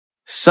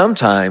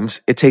Sometimes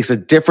it takes a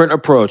different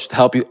approach to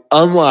help you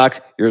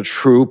unlock your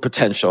true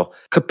potential.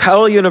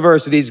 Capella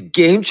University's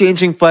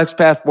game-changing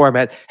FlexPath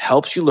format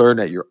helps you learn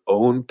at your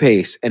own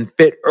pace and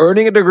fit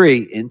earning a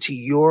degree into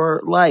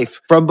your life.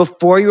 From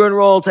before you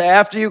enroll to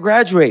after you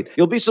graduate,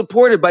 you'll be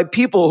supported by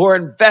people who are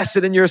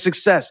invested in your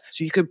success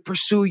so you can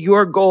pursue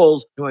your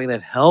goals knowing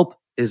that help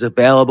is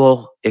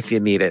available if you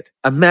need it.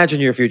 Imagine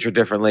your future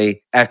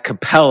differently at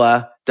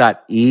capella.edu.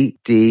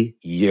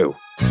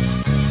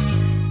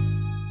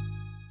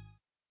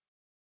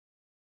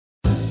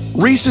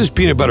 Reese's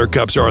peanut butter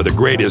cups are the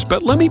greatest,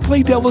 but let me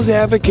play devil's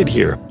advocate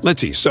here.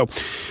 Let's see. So,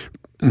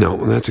 no,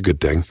 that's a good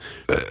thing.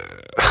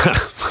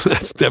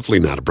 That's definitely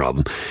not a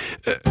problem.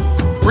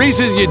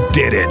 Reese's, you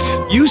did it.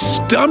 You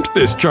stumped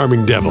this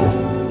charming devil.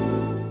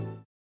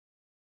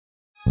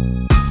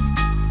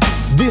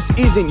 This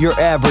isn't your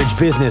average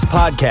business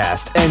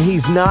podcast, and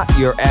he's not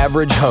your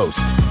average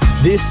host.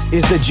 This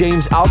is the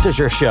James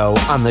Altucher Show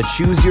on the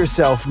Choose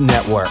Yourself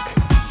Network.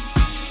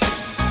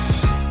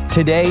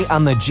 Today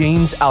on the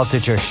James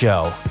Altucher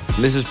Show.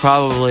 This is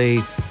probably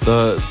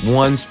the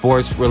one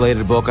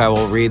sports-related book I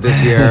will read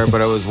this year,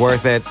 but it was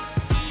worth it.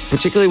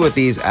 Particularly with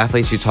these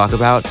athletes you talk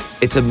about,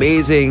 it's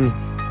amazing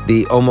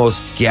the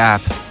almost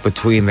gap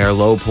between their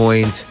low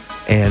point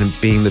and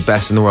being the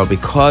best in the world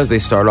because they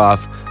start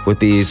off with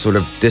these sort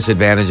of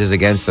disadvantages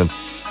against them.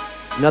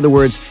 In other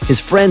words, his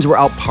friends were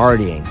out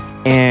partying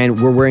and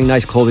were wearing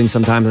nice clothing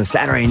sometimes. On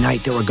Saturday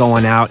night, they were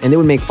going out, and they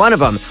would make fun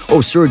of him. Oh,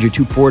 Serge, you're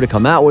too poor to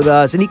come out with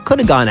us. And he could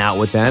have gone out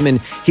with them,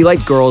 and he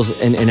liked girls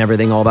and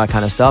everything, all that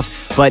kind of stuff.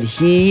 But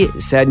he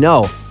said,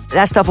 no,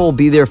 that stuff will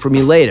be there for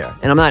me later.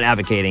 And I'm not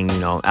advocating,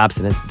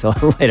 abstinence until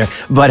later,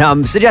 but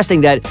I'm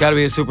suggesting that... Got to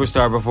be a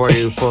superstar before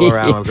you fool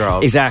around with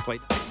girls. Exactly.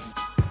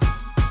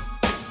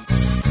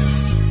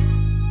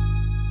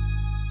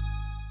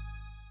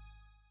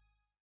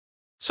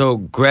 So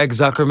Greg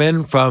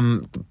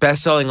Zuckerman,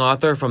 best-selling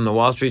author from the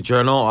Wall Street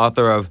Journal,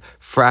 author of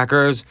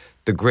Frackers,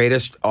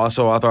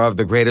 also author of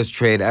The Greatest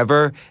Trade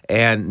Ever,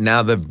 and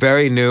now the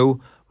very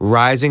new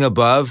Rising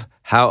Above,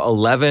 How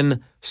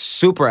 11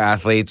 Super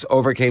Athletes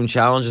Overcame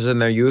Challenges in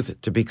Their Youth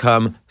to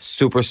Become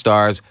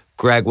Superstars.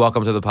 Greg,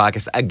 welcome to the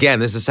podcast.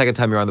 Again, this is the second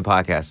time you're on the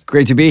podcast.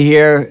 Great to be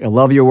here. I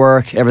love your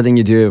work, everything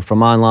you do,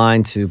 from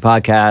online to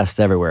podcast,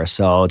 everywhere.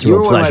 So it's a real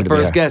pleasure to be here. You were one of my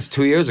first guests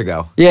 2 years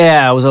ago.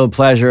 Yeah, it was a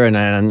pleasure.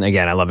 And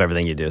again, I love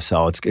everything you do.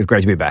 So it's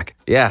great to be back.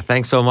 Yeah,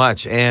 thanks so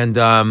much. And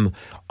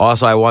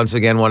also, I once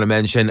again want to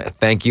mention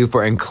thank you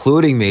for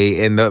including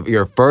me in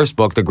your first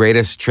book, The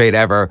Greatest Trade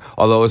Ever,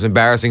 although it was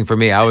embarrassing for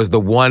me. I was the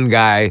one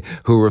guy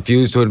who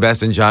refused to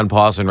invest in John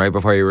Paulson right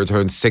before he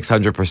returned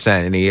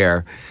 600% in a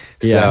year.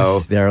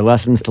 Yes, there are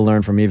lessons to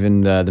learn from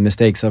even the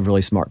mistakes of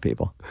really smart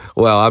people.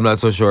 Well, I'm not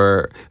so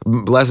sure.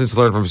 Lessons to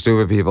learn from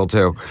stupid people,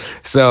 too.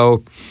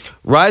 So,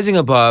 Rising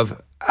Above,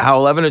 How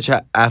 11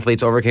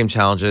 Athletes Overcame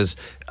Challenges.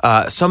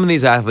 Some of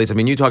these athletes,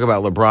 you talk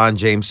about LeBron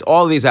James,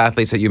 all these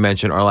athletes that you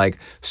mentioned are like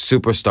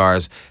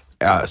superstars.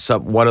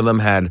 One of them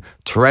had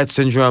Tourette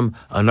syndrome.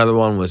 Another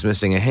one was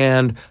missing a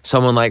hand.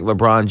 Someone like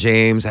LeBron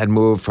James had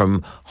moved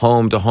from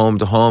home to home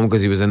to home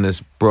because he was in this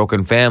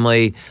broken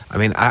family.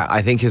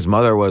 I think his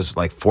mother was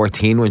like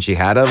 14 when she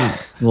had him. A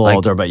little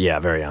older, but yeah,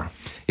 very young.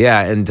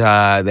 Yeah, and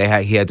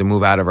he had to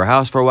move out of her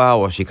house for a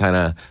while she kind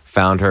of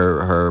found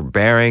her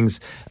bearings,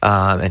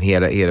 and he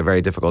had a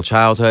very difficult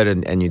childhood,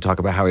 and you talk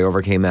about how he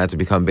overcame that to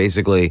become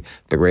basically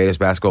the greatest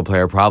basketball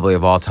player probably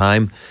of all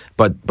time.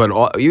 But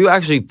you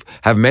actually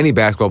have many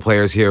basketball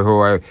players here who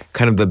are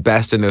kind of the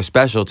best in their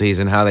specialties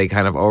and how they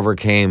kind of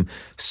overcame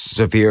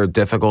severe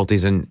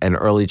difficulties and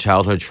early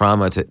childhood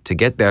trauma to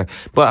get there.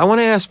 But I want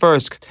to ask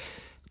first,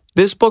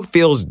 this book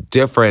feels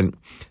different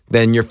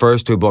than your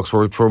first two books,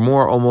 which were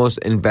more almost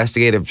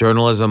investigative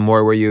journalism,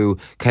 more where you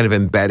kind of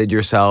embedded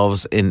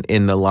yourselves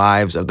in the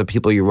lives of the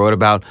people you wrote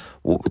about.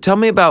 Tell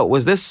me about,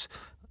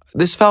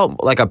 this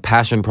felt like a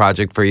passion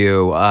project for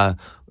you,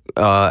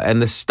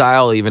 and the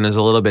style even is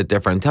a little bit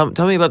different.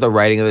 Tell me about the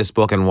writing of this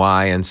book and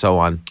why and so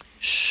on.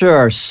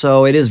 Sure.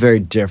 So it is very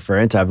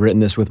different. I've written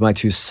this with my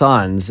two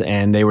sons,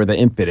 and they were the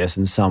impetus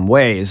in some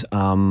ways.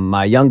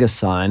 My youngest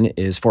son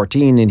is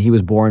 14, and he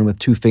was born with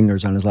 2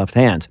 fingers on his left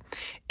hand.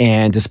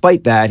 And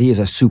despite that, he is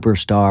a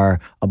superstar,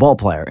 a ball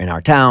player in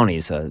our town.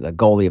 He's the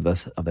goalie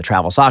of the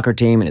travel soccer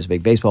team and is a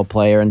big baseball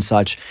player and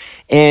such.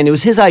 And it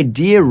was his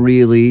idea,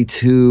 really,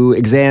 to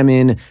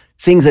examine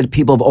things that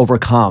people have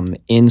overcome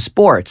in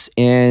sports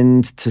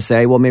and to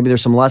say, well, maybe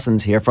there's some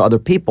lessons here for other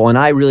people. And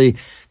I really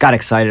got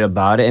excited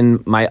about it.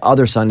 And my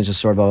other son is just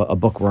sort of a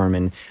bookworm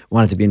and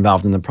wanted to be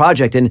involved in the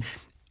project. And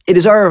it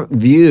is our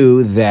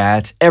view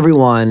that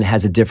everyone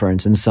has a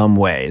difference in some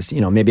ways.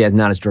 Maybe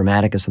not as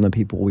dramatic as some of the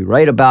people we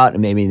write about,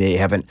 and maybe they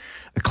haven't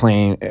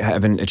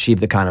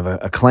achieved the kind of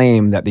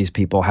acclaim that these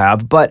people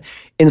have. But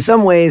in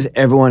some ways,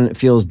 everyone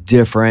feels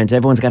different.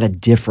 Everyone's got a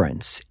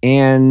difference.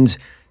 And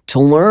to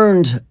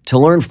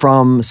learn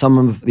from some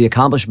of the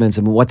accomplishments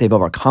and what they've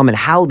overcome and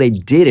how they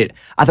did it,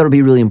 I thought it would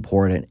be really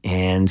important,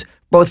 and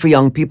both for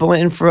young people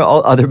and for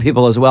all other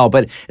people as well,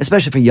 but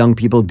especially for young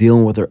people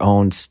dealing with their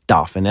own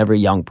stuff. And every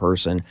young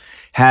person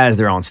has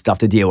their own stuff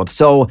to deal with.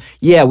 So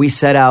yeah, we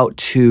set out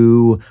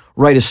to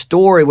write a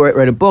story,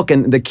 write a book,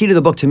 and the key to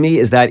the book to me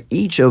is that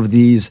each of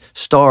these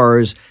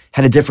stars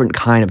had a different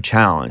kind of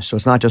challenge. So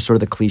it's not just sort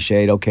of the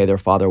cliched, okay, their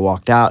father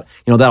walked out.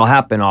 That'll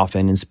happen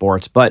often in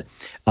sports, but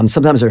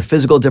sometimes there are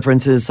physical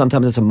differences,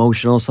 sometimes it's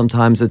emotional,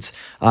 sometimes it's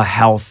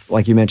health.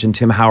 Like you mentioned,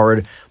 Tim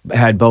Howard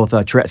had both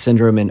Tourette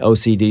syndrome and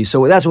OCD.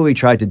 So that's what we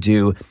tried to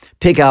do,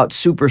 pick out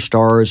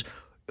superstars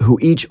who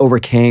each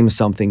overcame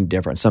something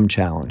different, some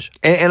challenge.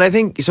 And I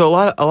think so.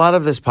 A lot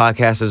of this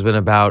podcast has been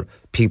about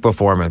peak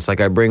performance.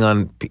 Like I bring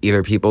on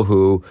either people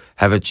who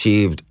have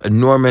achieved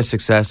enormous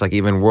success, like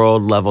even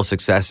world level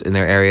success in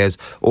their areas,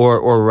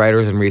 or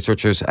writers and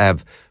researchers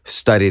have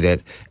studied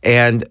it.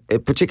 And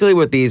particularly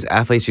with these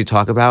athletes you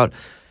talk about,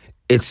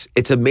 it's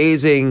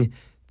amazing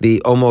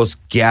the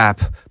almost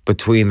gap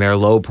between their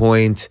low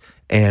point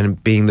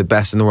and being the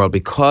best in the world,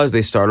 because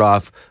they start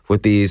off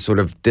with these sort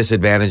of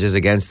disadvantages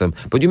against them.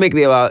 But you make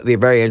the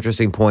very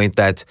interesting point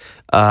that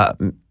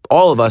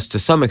all of us, to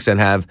some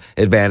extent, have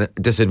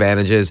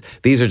disadvantages.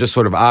 These are just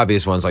sort of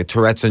obvious ones, like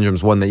Tourette syndrome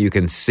is one that you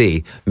can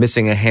see.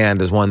 Missing a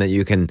hand is one that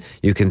you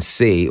can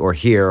see or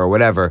hear or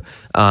whatever.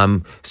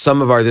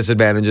 Some of our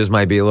disadvantages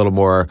might be a little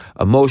more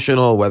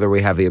emotional, whether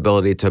we have the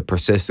ability to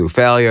persist through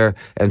failure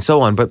and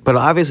so on. But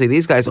obviously,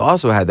 these guys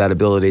also had that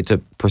ability to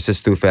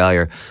persist through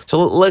failure.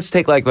 So let's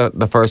take like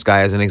the first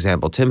guy as an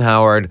example, Tim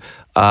Howard,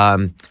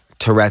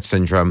 Tourette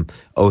syndrome,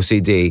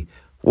 OCD.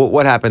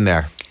 What happened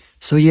there?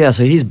 So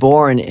he's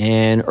born,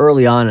 and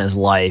early on in his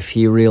life,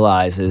 he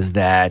realizes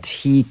that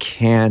he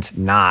can't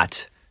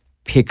not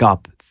pick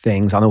up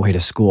things on the way to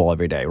school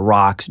every day.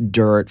 Rocks,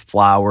 dirt,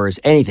 flowers,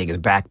 anything, his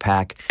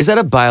backpack. Is that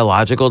a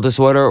biological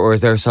disorder, or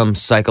is there some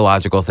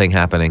psychological thing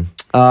happening?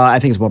 I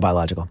think it's more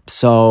biological.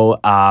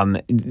 So,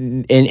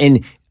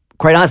 and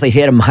quite honestly, he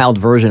had a mild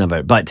version of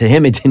it, but to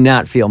him, it did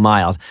not feel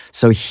mild.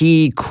 So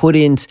he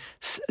couldn't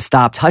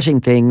stop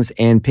touching things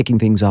and picking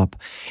things up.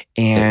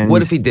 And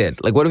what if he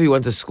did? Like, what if he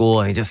went to school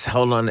and he just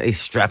held on, he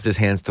strapped his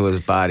hands to his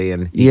body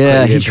and he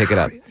didn't pick it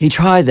up? He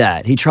tried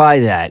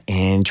that.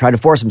 And tried to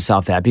force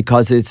himself that,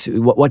 because it's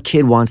what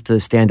kid wants to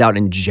stand out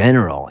in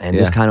general. And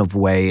this kind of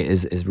way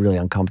is really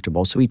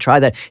uncomfortable. So he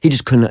tried that. He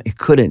just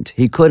couldn't.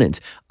 He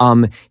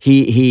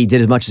He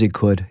did as much as he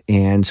could.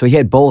 And so he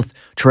had both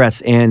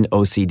Tourette's and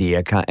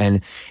OCD.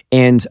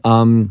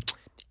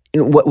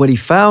 What he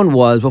found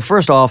was, well,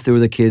 first off, there were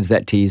the kids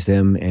that teased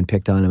him and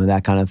picked on him and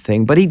that kind of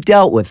thing. But he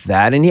dealt with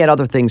that, and he had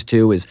other things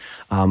too. His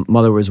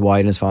mother was white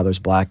and his father was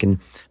black, and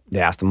they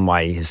asked him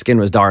why his skin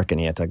was dark,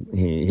 and he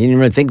didn't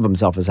really think of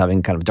himself as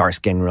having kind of dark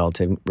skin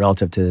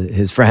relative to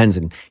his friends.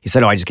 And he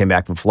said, "Oh, I just came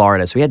back from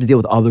Florida," so he had to deal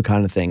with other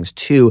kind of things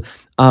too.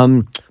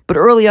 But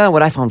early on,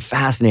 what I found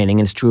fascinating,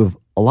 and it's true of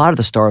a lot of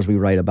the stars we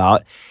write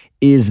about,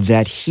 is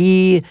that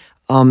he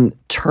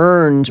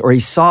he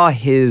saw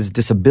his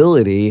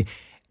disability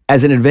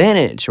as an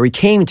advantage, or he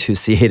came to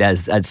see it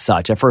as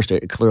such. At first,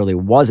 it clearly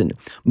wasn't.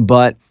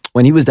 But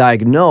when he was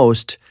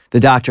diagnosed, the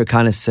doctor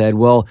kind of said,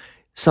 well,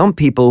 some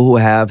people who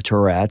have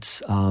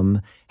Tourette's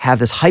have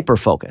this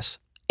hyperfocus.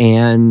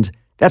 And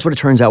that's what it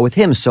turns out with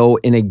him. So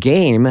in a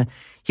game,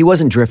 he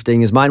wasn't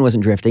drifting. His mind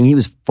wasn't drifting. He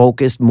was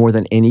focused more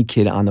than any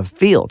kid on the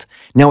field.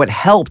 Now, it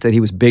helped that he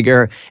was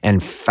bigger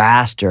and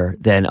faster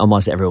than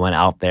almost everyone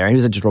out there. He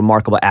was just a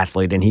remarkable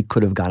athlete, and he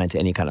could have gone into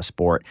any kind of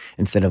sport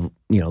instead of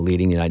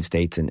leading the United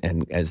States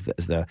and as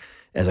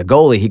a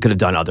goalie. He could have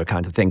done other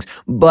kinds of things.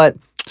 But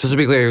so to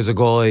be clear, he was a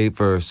goalie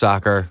for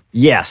soccer.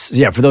 Yes,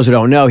 yeah. For those who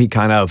don't know, he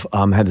kind of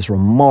had this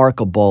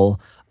remarkable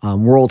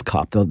World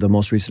Cup, the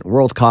most recent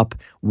World Cup,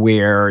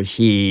 where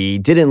he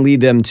didn't lead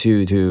them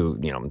to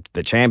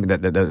the champion,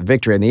 the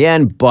victory in the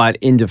end, but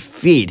in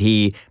defeat,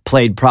 he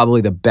played probably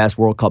the best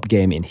World Cup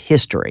game in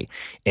history,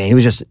 and he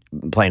was just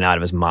playing out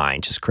of his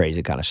mind, just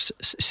crazy, kind of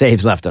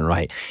saves left and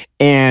right,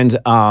 and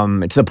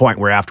to the point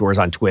where afterwards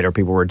on Twitter,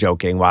 people were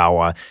joking,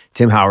 "Wow,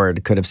 Tim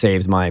Howard could have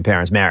saved my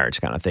parents' marriage,"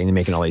 kind of thing, and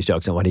making all these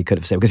jokes on what he could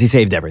have saved, because he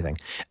saved everything.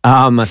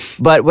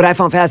 But what I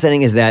found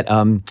fascinating is that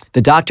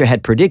the doctor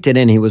had predicted,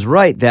 and he was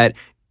right, that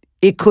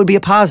it could be a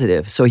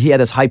positive. So he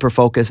had this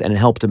hyper-focus, and it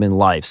helped him in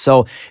life.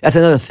 So that's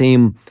another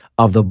theme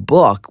of the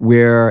book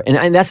where,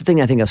 and that's the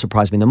thing I think that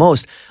surprised me the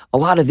most, a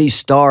lot of these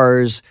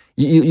stars,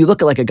 you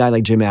look at like a guy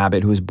like Jim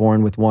Abbott, who was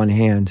born with one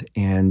hand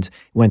and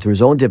went through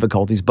his own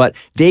difficulties, but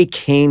they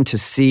came to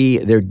see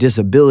their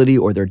disability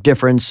or their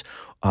difference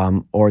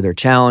or their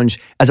challenge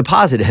as a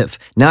positive,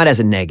 not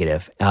as a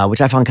negative, which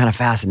I found kind of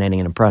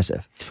fascinating and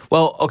impressive.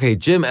 Well, okay,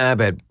 Jim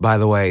Abbott, by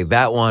the way,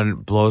 that one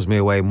blows me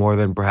away more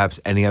than perhaps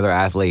any other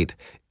athlete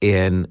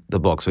in the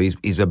book. So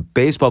he's a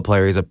baseball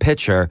player, he's a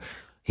pitcher,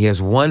 he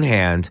has one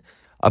hand.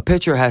 A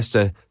pitcher has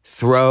to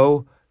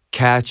throw,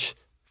 catch,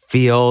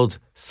 field,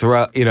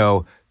 throw,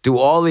 do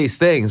all these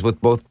things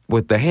with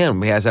the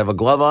hand. He has to have a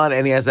glove on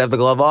and he has to have the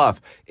glove off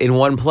in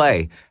one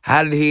play.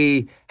 How did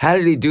he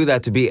do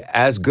that to be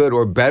as good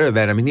or better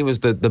than? I mean, he was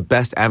the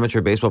best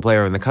amateur baseball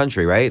player in the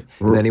country, right?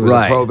 And then he was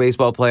a pro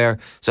baseball player.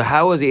 So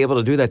how was he able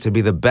to do that to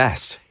be the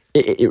best?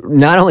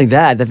 Not only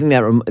that, the thing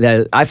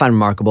that I find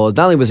remarkable is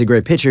not only was he a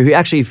great pitcher, he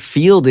actually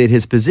fielded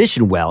his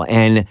position well.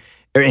 And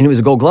and he was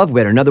a Gold Glove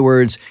winner. In other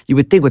words, you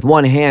would think with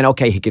one hand,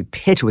 okay, he could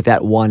pitch with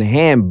that one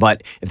hand,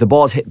 but if the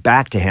ball's hit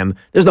back to him,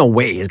 there's no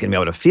way he's going to be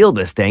able to field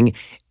this thing.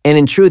 And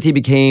in truth, he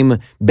became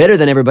better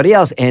than everybody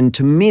else. And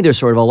to me, there's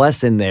sort of a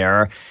lesson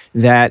there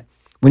that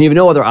when you have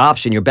no other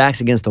option, your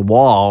back's against the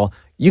wall,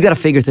 you got to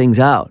figure things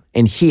out.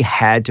 And he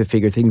had to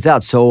figure things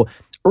out. So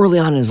early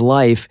on in his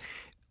life,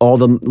 all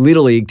the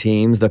Little League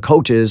teams, the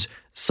coaches,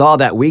 saw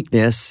that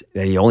weakness,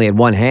 that he only had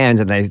one hand,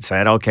 and they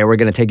said, okay, we're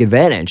going to take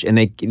advantage. And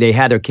they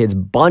had their kids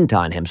bunt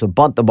on him. So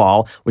bunt the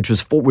ball, which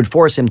would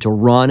force him to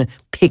run,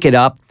 pick it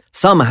up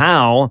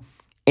somehow,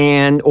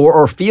 and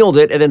or field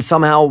it, and then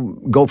somehow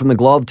go from the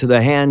glove to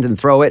the hand and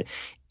throw it.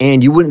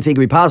 And you wouldn't think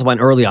it would be possible. And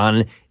early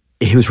on,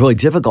 it was really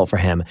difficult for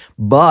him.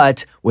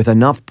 But with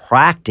enough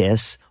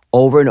practice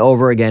over and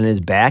over again in his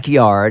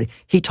backyard,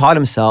 he taught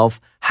himself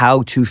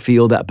how to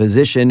field that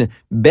position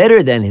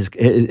better than his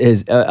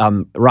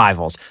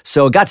rivals.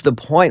 So it got to the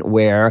point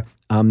where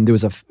there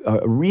was a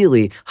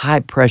really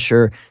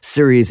high-pressure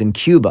series in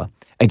Cuba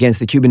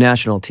against the Cuban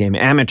national team,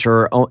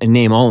 amateur in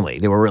name only.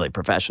 They were really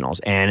professionals.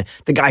 And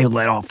the guy who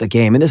led off the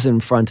game, and this is in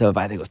front of,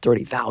 I think it was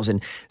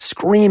 30,000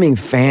 screaming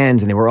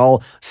fans, and they were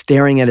all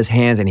staring at his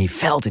hands, and he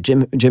felt it.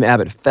 Jim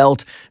Abbott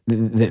felt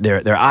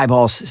their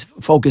eyeballs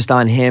focused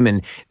on him,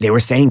 and they were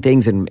saying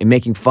things and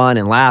making fun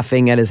and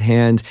laughing at his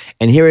hands.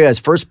 And here he is,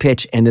 first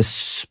pitch, and this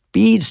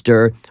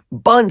speedster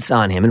bunts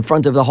on him in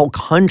front of the whole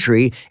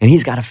country, and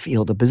he's got to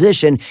field a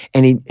position,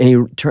 and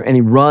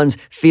he runs,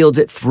 fields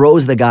it,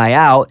 throws the guy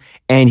out,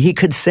 and he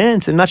could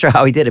sense, I'm not sure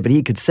how he did it, but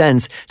he could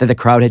sense that the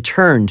crowd had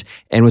turned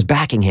and was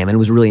backing him and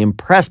was really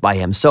impressed by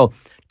him. So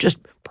just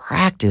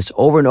practice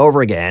over and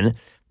over again,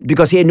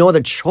 because he had no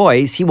other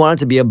choice. He wanted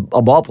to be a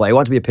ball player, he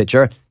wanted to be a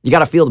pitcher. You got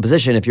to field a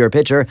position if you're a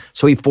pitcher,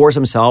 so he forced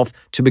himself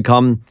to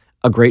become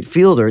a great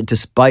fielder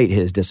despite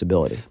his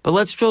disability. But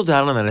let's drill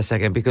down on that a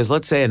second, because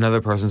let's say another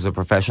person's a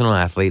professional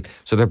athlete,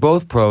 so they're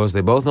both pros,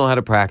 they both know how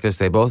to practice,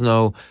 they both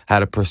know how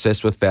to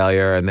persist with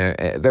failure, and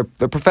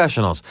they're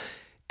professionals.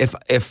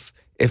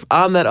 If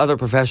I'm that other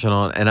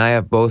professional and I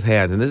have both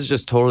hands, and this is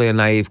just totally a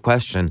naive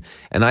question,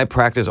 and I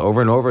practice over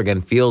and over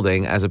again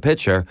fielding as a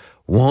pitcher,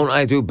 won't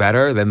I do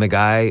better than the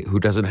guy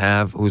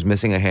who's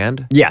missing a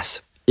hand?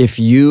 Yes. If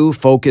you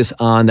focus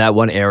on that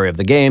one area of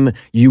the game,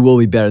 you will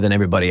be better than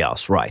everybody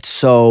else, right?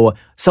 So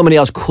somebody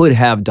else could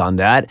have done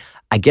that.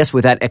 I guess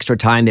with that extra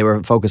time, they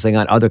were focusing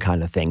on other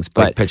kind of things.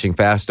 But like pitching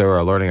faster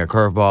or learning a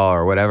curveball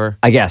or whatever?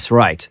 I guess,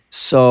 right.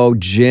 So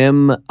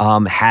Jim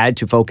had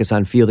to focus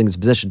on fielding his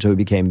position so he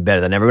became better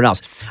than everyone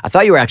else. I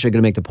thought you were actually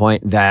going to make the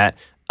point that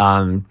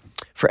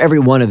for every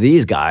one of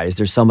these guys,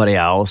 there's somebody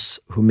else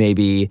who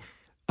maybe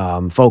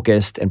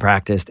focused and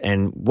practiced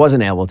and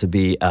wasn't able to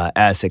be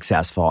as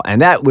successful.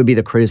 And that would be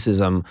the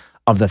criticism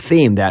of the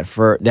theme, that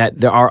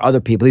there are other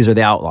people, these are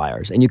the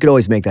outliers. And you could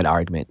always make that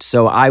argument.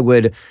 So I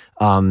would...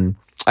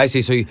 I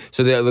see.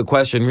 So the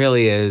question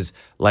really is,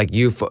 like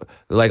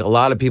a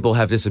lot of people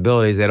have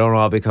disabilities. They don't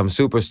all become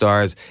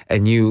superstars,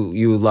 and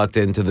you lucked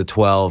into the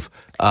 12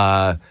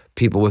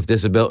 people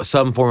with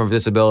some form of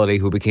disability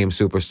who became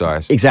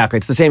superstars. Exactly.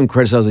 It's the same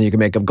criticism you can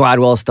make of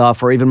Gladwell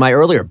stuff or even my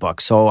earlier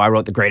book. So I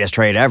wrote The Greatest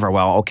Trade Ever.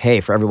 Well,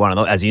 okay, for every one of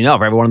those, as you know,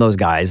 for every one of those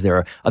guys, there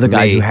are other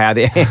guys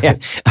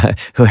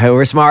who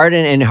were smart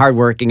and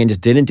hardworking and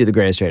just didn't do the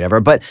greatest trade ever.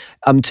 But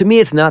to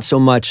me, it's not so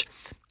much...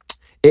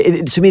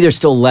 to me, there's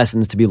still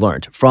lessons to be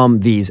learned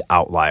from these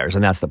outliers,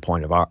 and that's the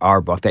point of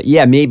our book. That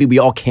maybe we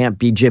all can't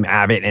be Jim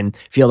Abbott and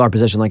field our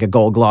position like a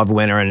Gold Glove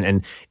winner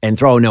and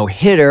throw a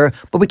no-hitter,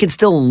 but we can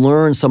still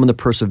learn some of the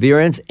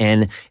perseverance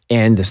and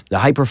the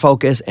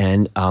hyper-focus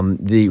and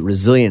the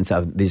resilience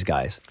of these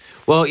guys.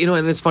 Well,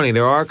 and it's funny,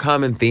 there are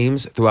common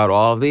themes throughout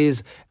all of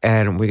these,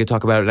 and we could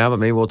talk about it now, but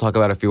maybe we'll talk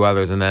about a few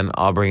others, and then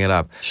I'll bring it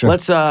up. Sure.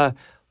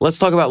 Let's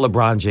talk about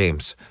LeBron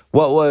James.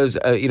 What was,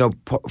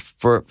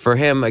 for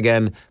him,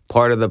 again,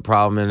 part of the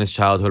problem in his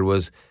childhood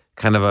was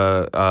kind of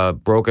a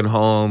broken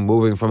home,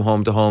 moving from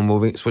home to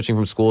home, switching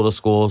from school to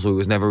school, so he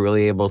was never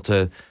really able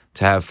to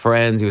have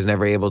friends. He was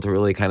never able to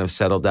really kind of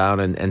settle down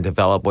and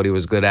develop what he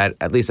was good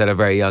at least at a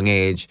very young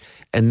age.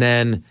 And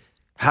then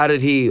how did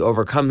he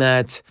overcome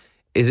that?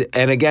 And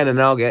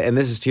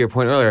this is to your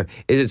point earlier,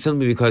 is it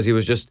simply because he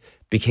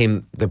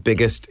became the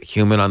biggest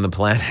human on the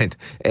planet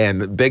and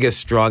the biggest,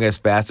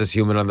 strongest, fastest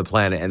human on the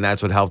planet, and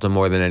that's what helped him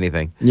more than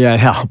anything? Yeah, it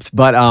helped.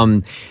 But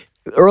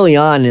early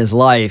on in his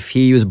life,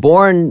 he was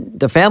born,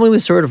 the family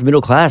was sort of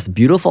middle class,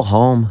 beautiful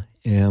home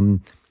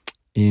in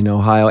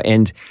Ohio,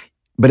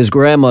 but his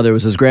grandmother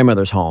was his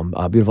grandmother's home,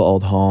 a beautiful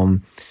old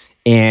home.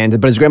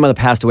 But his grandmother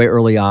passed away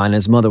early on.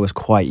 His mother was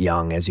quite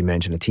young, as you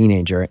mentioned, a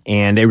teenager,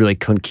 and they really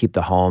couldn't keep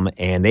the home.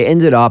 And they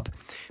ended up,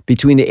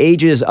 between the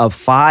ages of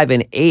 5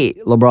 and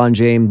 8,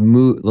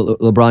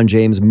 LeBron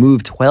James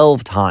moved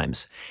 12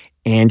 times.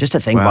 And just to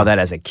think about that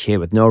as a kid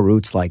with no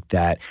roots like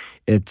that,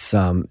 it's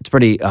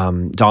pretty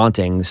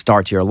daunting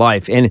start to your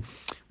life. And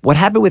what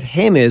happened with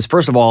him is,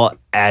 first of all,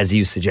 as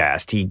you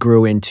suggest, he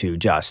grew into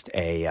just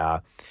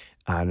an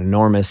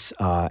enormous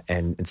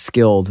and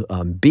skilled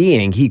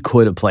being. He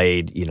could have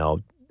played,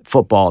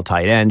 football,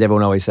 tight end.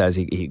 Everyone always says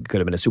he could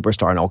have been a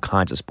superstar in all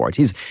kinds of sports.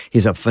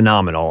 He's a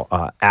phenomenal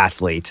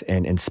athlete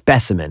and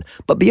specimen.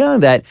 But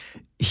beyond that,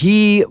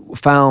 he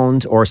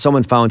found, or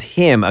someone found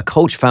him, a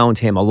coach found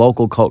him, a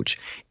local coach,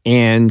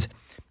 and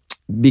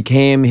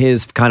became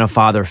his kind of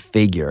father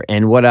figure.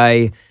 And what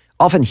I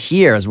often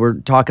hear as we're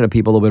talking to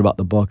people a little bit about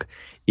the book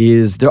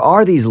is there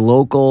are these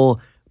local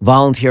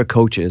volunteer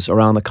coaches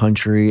around the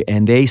country,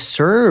 and they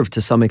serve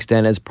to some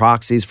extent as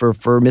proxies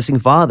for missing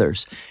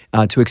fathers,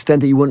 to an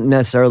extent that you wouldn't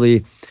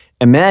necessarily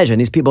imagine.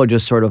 These people are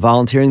just sort of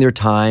volunteering their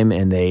time,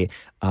 and they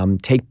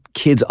take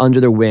kids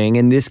under their wing.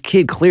 And this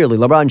kid, clearly,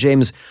 LeBron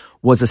James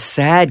was a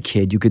sad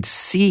kid. You could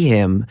see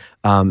him.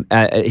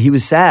 He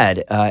was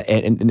sad,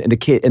 and the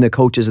kid and the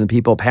coaches and the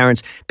people,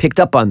 parents picked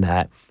up on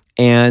that.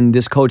 And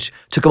this coach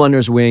took him under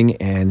his wing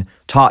and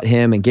taught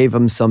him and gave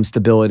him some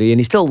stability. And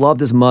he still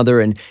loved his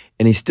mother, and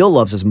he still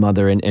loves his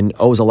mother and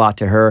owes a lot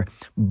to her.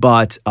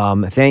 But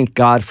thank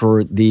God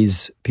for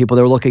these people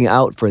that are looking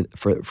out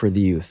for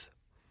the youth.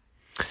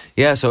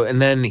 Yeah. So,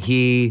 and then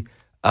he,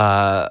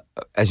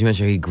 as you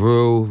mentioned, he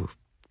grew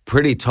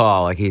pretty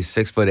tall. Like he's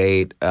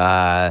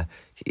 6'8".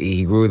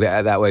 He grew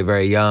that way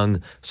very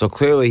young. So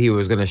clearly he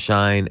was going to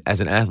shine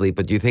as an athlete,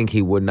 but do you think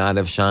he would not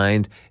have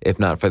shined if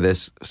not for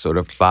this sort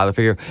of father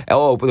figure?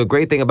 Oh, but the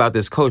great thing about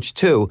this coach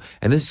too,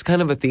 and this is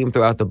kind of a theme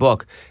throughout the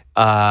book,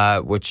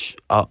 which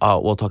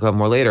we'll talk about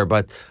more later,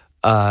 but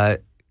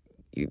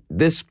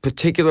this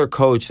particular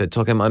coach that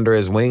took him under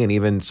his wing and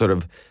even sort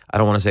of, I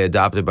don't want to say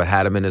adopted, but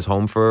had him in his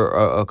home for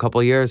a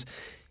couple of years,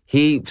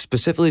 he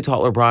specifically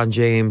taught LeBron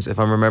James, if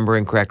I'm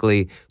remembering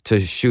correctly, to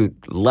shoot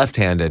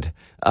left-handed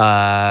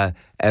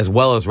as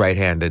well as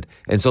right-handed.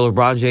 And so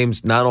LeBron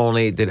James not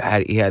only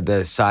he had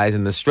the size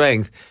and the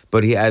strength,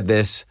 but he had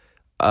this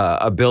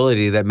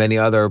ability that many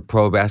other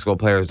pro basketball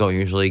players don't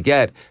usually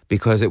get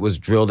because it was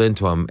drilled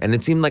into him. And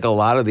it seemed like a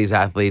lot of these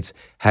athletes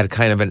had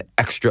kind of an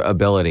extra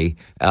ability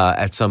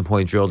at some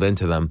point drilled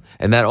into them.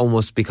 And that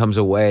almost becomes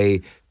a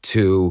way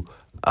to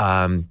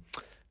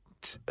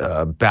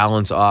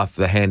balance off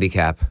the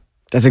handicap.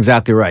 That's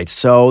exactly right.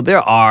 So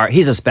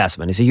he's a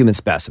specimen. He's a human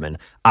specimen,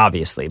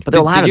 obviously. But there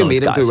are a lot of those guys. Did you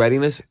meet him through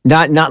writing this?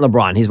 Not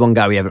LeBron. He's one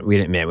guy we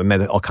didn't meet. We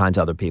met all kinds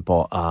of other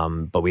people,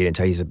 but we didn't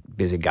tell. He's a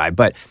busy guy.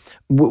 But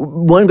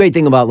one great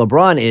thing about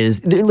LeBron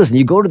is, listen,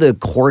 you go to the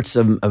courts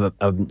of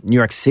New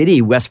York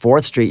City, West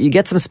 4th Street, you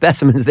get some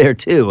specimens there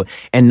too,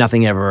 and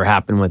nothing ever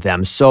happened with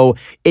them. So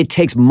it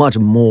takes much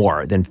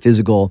more than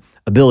physical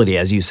ability,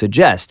 as you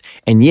suggest.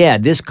 And yeah,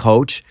 this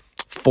coach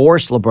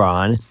forced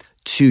LeBron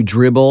to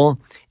dribble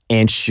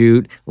and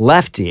shoot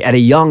lefty at a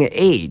young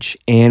age.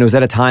 And it was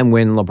at a time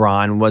when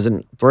LeBron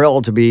wasn't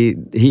thrilled to be,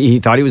 he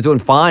thought he was doing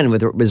fine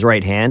with his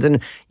right hand.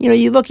 And,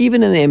 you look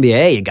even in the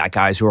NBA, you got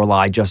guys who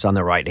rely just on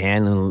their right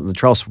hand. And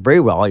Latrell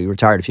Sprewell, he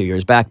retired a few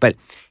years back, but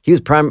he was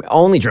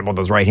only dribbled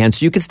with his right hand.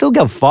 So you can still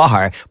go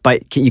far,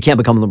 but you can't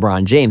become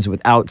LeBron James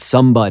without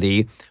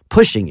somebody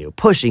pushing you.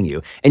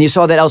 And you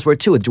saw that elsewhere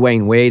too with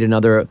Dwayne Wade,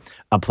 another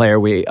player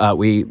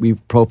we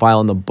profile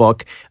in the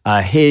book.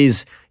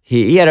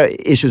 He had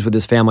issues with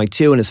his family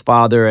too, and his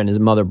father and his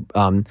mother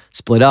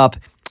split up.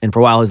 And for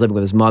a while, he was living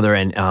with his mother,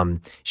 and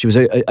she was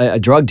a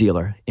drug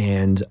dealer.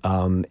 And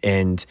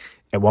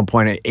at one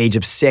point, at the age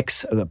of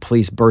 6, the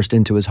police burst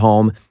into his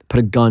home, put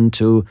a gun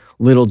to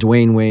little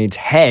Dwayne Wade's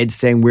head,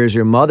 saying, "Where's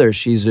your mother?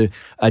 She's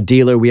a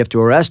dealer. We have to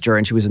arrest her."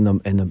 And she was in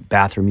the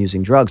bathroom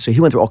using drugs. So he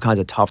went through all kinds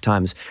of tough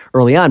times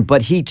early on.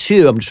 But he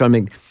too, I'm just trying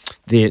to make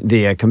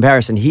the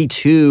comparison, he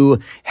too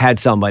had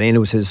somebody, and it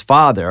was his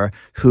father,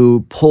 who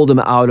pulled him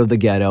out of the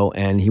ghetto,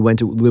 and he went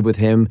to live with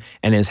him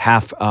and his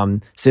half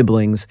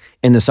siblings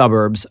in the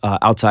suburbs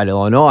outside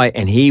Illinois,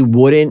 and he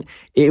pushed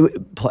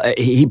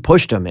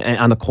him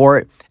on the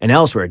court and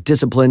elsewhere,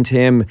 disciplined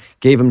him,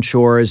 gave him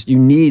chores. You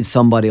need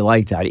somebody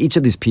like that. Each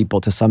of these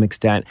people, to some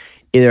extent,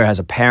 either has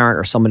a parent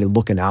or somebody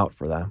looking out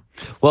for them.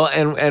 Well,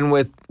 and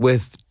with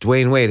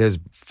Dwayne Wade, his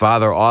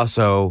father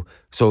also.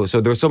 So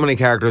there are so many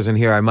characters in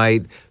here, I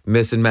might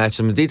miss and match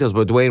some details,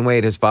 but Dwayne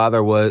Wade, his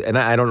father was, and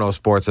I don't know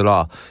sports at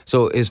all,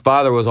 so his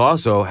father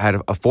had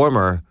a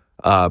former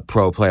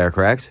pro player,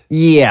 correct?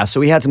 Yeah, so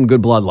he had some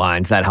good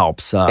bloodlines, that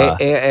helps.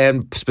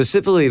 And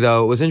specifically,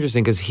 though, it was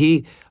interesting because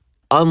he,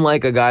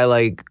 unlike a guy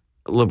like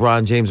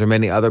LeBron James or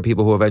many other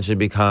people who eventually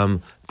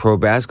become pro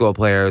basketball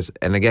players,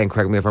 and again,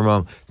 correct me if I'm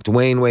wrong,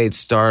 Dwayne Wade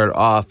started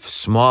off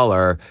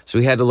smaller, so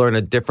he had to learn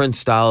a different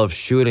style of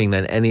shooting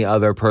than any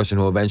other person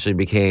who eventually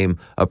became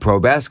a pro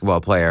basketball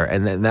player,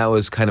 and then that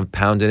was kind of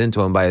pounded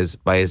into him by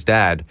his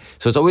dad.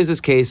 So it's always this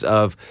case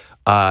of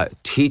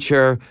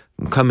teacher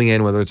coming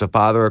in, whether it's a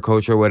father, a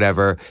coach, or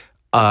whatever,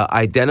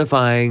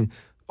 identifying,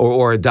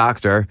 or a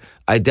doctor,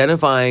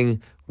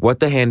 identifying what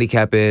the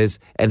handicap is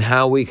and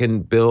how we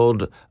can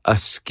build a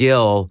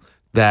skill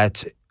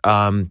that,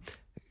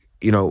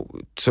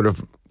 sort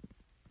of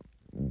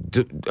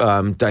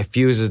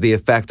diffuses the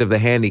effect of the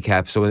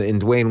handicap. So in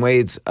Dwayne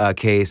Wade's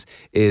case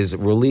is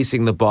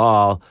releasing the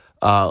ball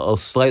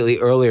slightly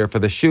earlier for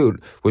the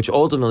shoot, which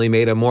ultimately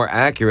made him more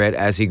accurate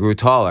as he grew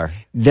taller.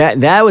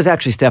 That was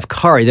actually Steph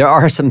Curry. There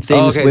are some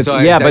things Okay, with so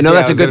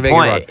that's a good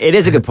point. It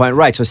is a good point,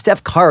 right? So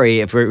Steph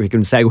Curry, if we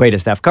can segue to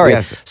Steph Curry.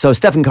 Yes. So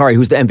Stephen Curry,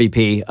 who's the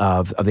MVP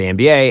of the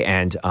NBA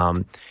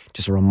and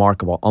just a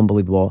remarkable,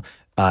 unbelievable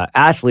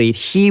athlete.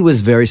 He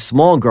was very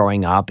small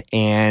growing up,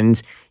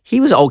 and he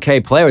was an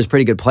okay player, was a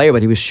pretty good player,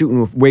 but he was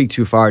shooting way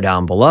too far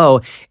down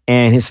below.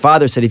 And his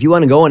father said, if you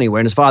want to go anywhere,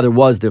 and his father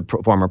was the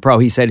former pro,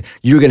 he said,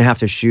 you're going to have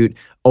to shoot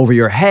over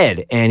your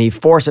head. And he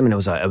forced him, and it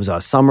was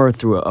a summer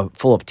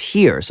full of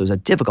tears. So it was a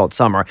difficult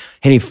summer.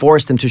 And he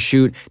forced him to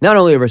shoot not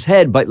only over his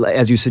head, but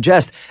as you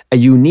suggest, a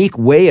unique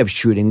way of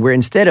shooting where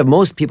instead of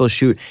most people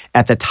shoot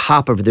at the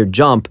top of their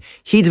jump,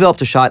 he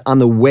developed a shot on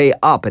the way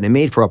up, and it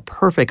made for a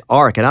perfect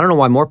arc. And I don't know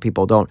why more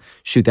people don't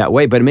shoot that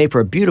way, but it made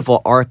for a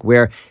beautiful arc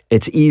where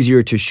it's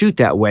easier to shoot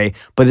that way.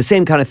 But the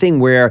same kind of thing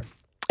where,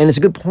 and it's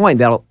a good point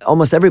that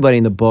almost everybody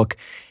in the book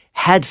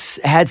had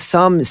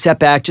some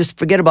setback. Just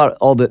forget about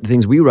all the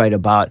things we write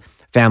about,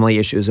 family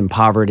issues and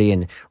poverty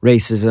and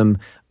racism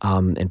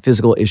and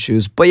physical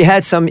issues. But you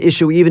had some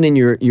issue even in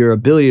your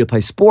ability to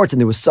play sports, and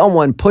there was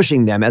someone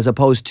pushing them as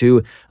opposed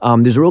to,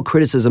 there's a real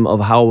criticism of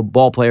how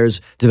ball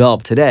players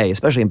develop today,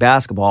 especially in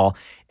basketball.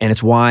 And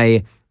it's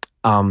why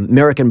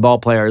American ball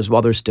players,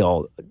 while they're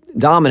still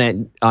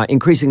dominant,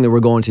 increasingly we're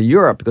going to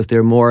Europe because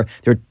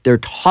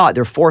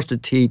they're forced to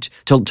teach,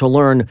 to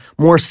learn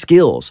more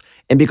skills.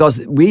 And because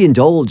we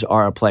indulge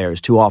our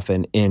players too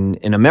often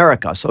in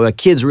America. So a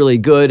kid's really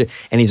good,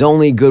 and he's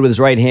only good with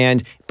his right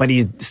hand, but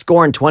he's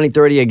scoring 20,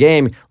 30 a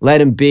game. Let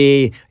him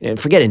be,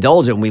 forget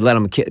indulgent, we let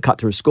him cut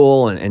through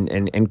school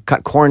and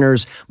cut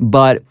corners.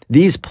 But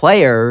these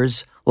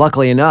players,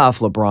 luckily enough,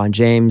 LeBron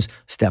James,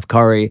 Steph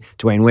Curry,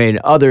 Dwayne Wade, and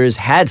others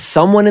had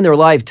someone in their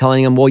life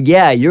telling them, well,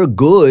 yeah, you're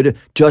good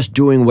just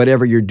doing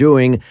whatever you're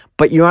doing,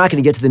 but you're not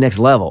going to get to the next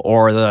level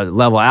or the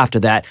level after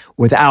that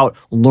without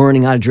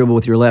learning how to dribble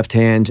with your left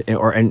hand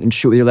and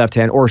shoot with your left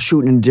hand or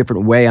shoot in a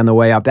different way on the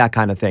way up, that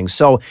kind of thing.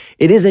 So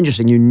it is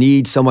interesting. You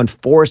need someone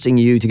forcing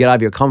you to get out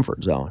of your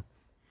comfort zone.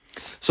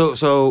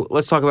 So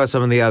let's talk about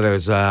some of the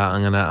others.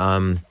 I'm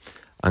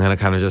gonna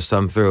kind of just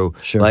thumb through.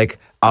 Sure. Like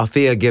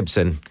Althea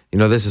Gibson.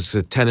 This is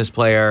a tennis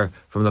player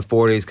from the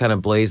 40s, kind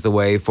of blazed the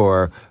way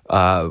for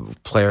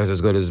players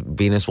as good as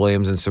Venus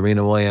Williams and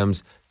Serena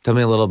Williams. Tell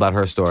me a little about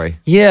her story.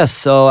 Yeah,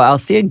 so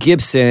Althea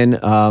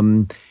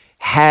Gibson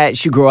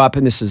she grew up,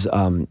 and this is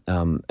an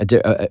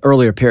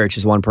earlier period.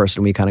 She's one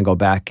person we kind of go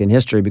back in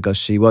history because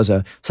she was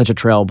such a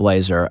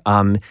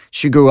trailblazer.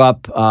 She grew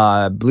up,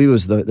 I believe it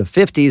was the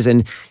 50s,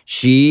 and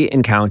she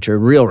encountered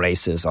real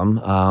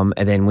racism.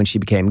 And then when she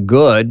became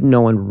good,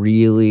 no one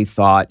really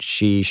thought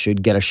she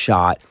should get a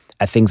shot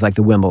at things like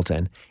the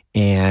Wimbledon.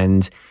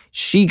 And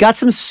she got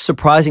some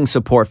surprising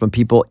support from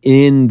people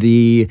in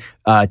the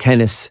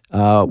tennis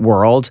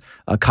world,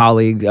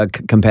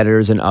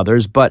 competitors and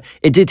others. But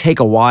it did take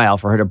a while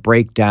for her to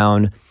break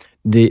down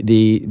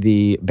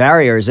the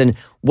barriers. And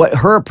what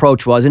her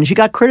approach was, and she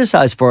got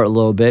criticized for it a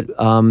little bit,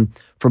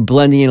 for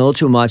blending in a little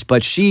too much,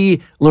 but she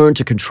learned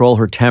to control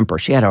her temper.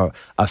 She had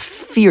a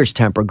fierce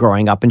temper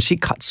growing up, and she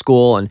cut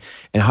school and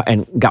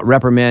got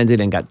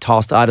reprimanded and got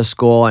tossed out of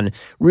school and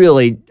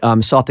really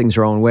saw things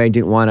her own way,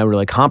 didn't want to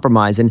really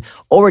compromise. And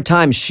over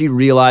time, she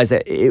realized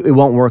that it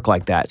won't work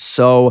like that.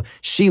 So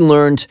she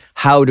learned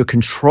how to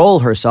control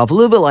herself, a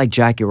little bit like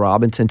Jackie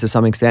Robinson to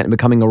some extent, and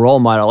becoming a role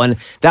model. And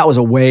that was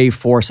a way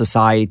for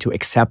society to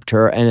accept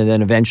her, and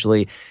then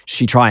eventually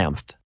she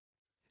triumphed.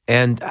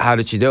 And how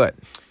did she do it?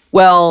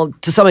 Well,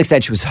 to some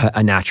extent, she was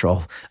a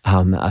natural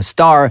a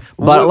star,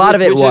 but a lot of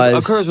it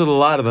occurs with a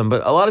lot of them.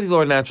 But a lot of people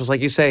are naturals.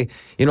 Like you say,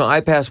 I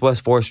pass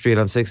West 4th Street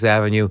on 6th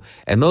Avenue,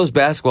 and those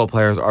basketball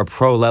players are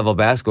pro-level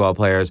basketball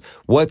players.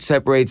 What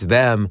separates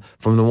them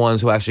from the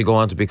ones who actually go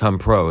on to become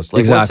pros? Like,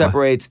 exactly. What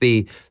separates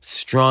the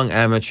strong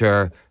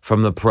amateur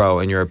from the pro,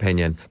 in your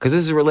opinion? Because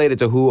this is related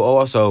to who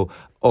also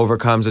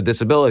overcomes a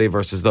disability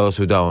versus those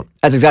who don't.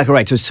 That's exactly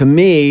right. So to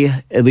me,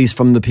 at least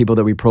from the people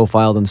that we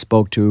profiled and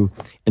spoke to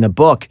in the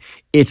book,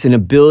 it's an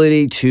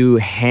ability to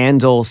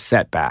handle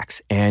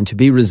setbacks and to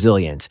be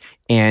resilient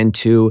and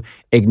to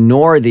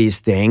ignore these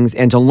things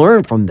and to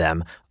learn from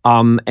them.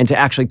 And to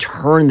actually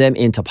turn them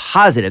into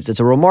positives.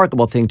 It's a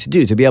remarkable thing to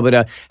do, to be able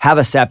to have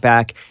a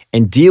setback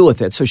and deal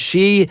with it. So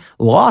she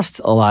lost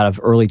a lot of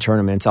early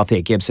tournaments,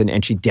 Althea Gibson,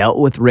 and she dealt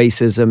with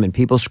racism and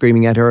people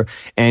screaming at her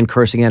and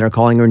cursing at her,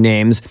 calling her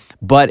names,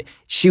 but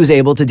she was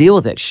able to deal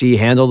with it. She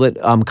handled it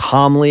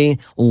calmly,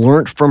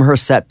 learned from her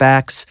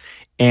setbacks.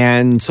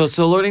 And so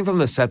learning from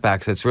the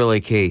setbacks, that's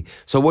really key.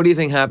 So what do you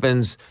think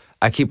happens?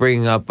 I keep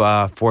bringing up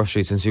 4th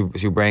Street since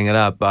you bring it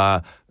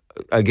up.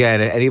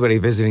 Again, anybody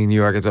visiting New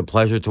York, it's a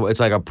pleasure it's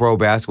like a pro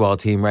basketball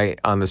team right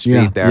on the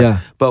street there. Yeah.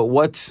 But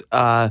what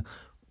are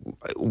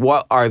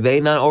they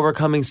not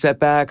overcoming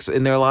setbacks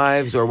in their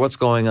lives, or what's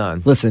going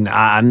on? Listen,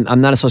 I'm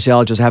not a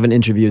sociologist, I haven't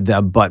interviewed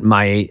them, but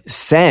my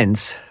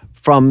sense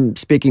from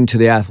speaking to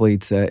the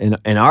athletes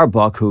in our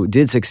book who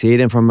did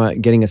succeed, and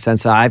from getting a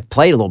sense that I've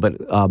played a little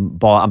bit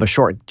ball. I'm a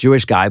short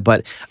Jewish guy,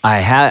 but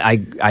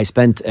I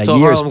spent So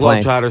years Harlem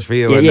playing. Globetrotters for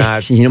you, and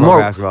not pro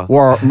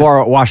basketball.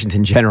 More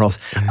Washington Generals.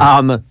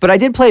 But I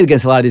did play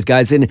against a lot of these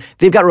guys, and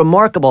they've got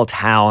remarkable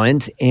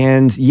talent.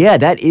 And yeah,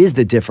 that is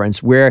the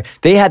difference, where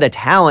they had the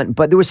talent,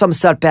 but there was some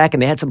setback,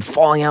 and they had some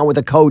falling out with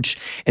a coach,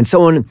 and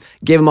someone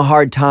gave them a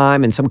hard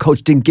time, and some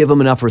coach didn't give them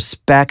enough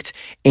respect,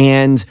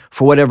 and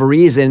for whatever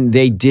reason,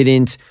 they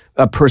didn't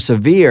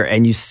persevere.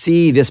 And you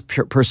see this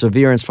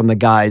perseverance from the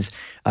guys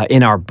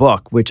in our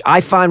book, which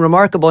I find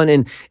remarkable.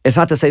 And it's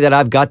not to say that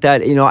I've got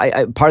that.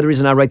 Part of the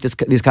reason I write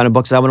these kind of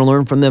books is I want to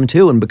learn from them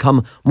too and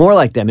become more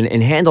like them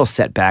and handle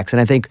setbacks.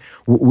 And I think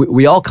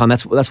we all come.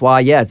 That's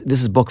why, this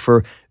is a book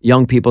for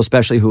young people,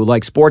 especially who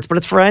like sports, but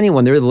it's for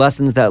anyone. They're the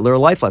lessons that are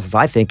life lessons,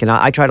 I think, and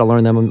I try to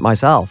learn them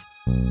myself.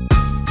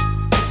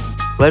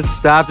 Let's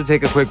stop to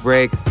take a quick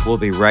break. We'll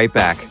be right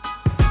back.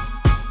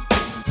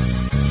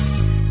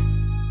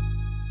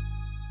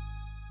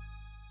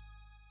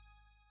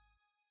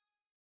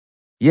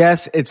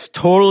 Yes, it's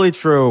totally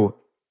true.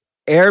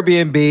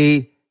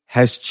 Airbnb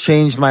has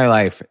changed my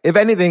life. If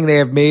anything, they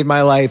have made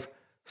my life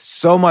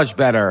so much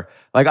better.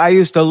 Like, I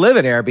used to live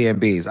in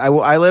Airbnbs.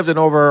 I lived in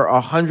over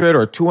 100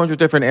 or 200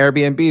 different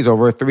Airbnbs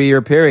over a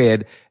 3-year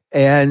period,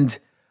 and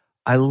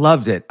I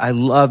loved it.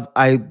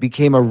 I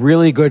became a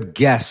really good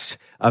guest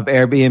of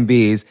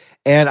Airbnbs,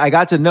 and I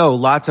got to know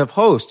lots of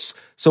hosts.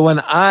 So when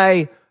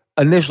I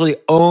initially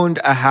owned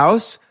a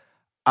house,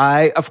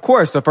 of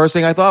course, the first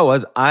thing I thought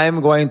was,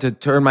 I'm going to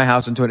turn my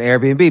house into an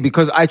Airbnb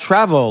because I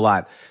travel a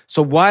lot.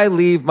 So why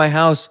leave my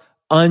house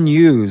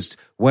unused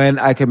when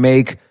I can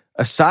make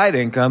a side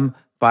income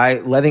by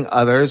letting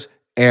others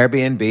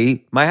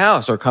Airbnb my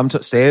house or come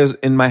to stay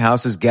in my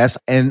house as guests?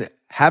 And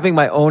having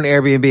my own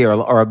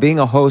Airbnb or being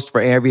a host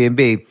for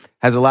Airbnb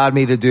has allowed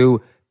me to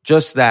do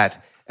just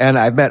that. And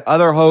I've met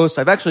other hosts.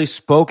 I've actually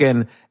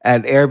spoken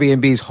at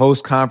Airbnb's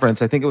host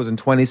conference. I think it was in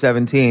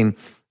 2017.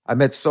 I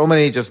met so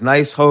many just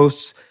nice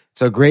hosts.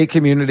 It's a great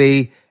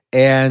community.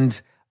 And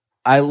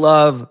I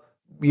love,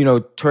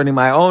 turning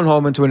my own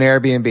home into an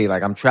Airbnb.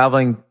 Like, I'm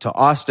traveling to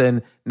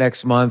Austin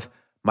next month.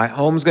 My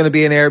home's going to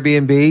be an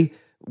Airbnb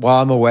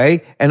while I'm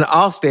away, and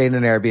I'll stay in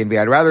an Airbnb.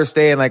 I'd rather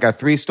stay in like a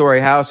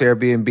 3-story house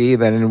Airbnb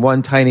than in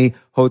one tiny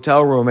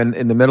hotel room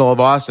in the middle of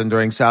Austin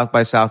during South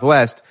by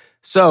Southwest.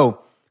 So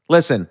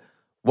listen,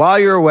 while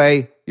you're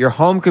away, your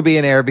home could be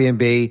an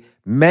Airbnb.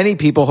 Many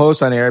people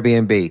host on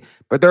Airbnb,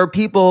 but there are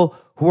people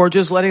who are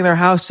just letting their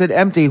house sit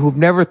empty, who've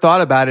never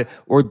thought about it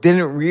or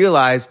didn't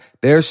realize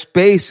their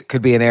space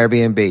could be an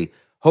Airbnb.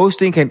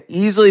 Hosting can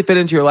easily fit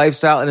into your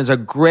lifestyle and is a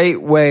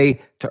great way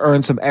to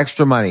earn some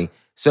extra money.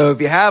 So if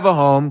you have a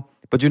home,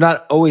 but you're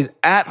not always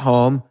at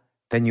home,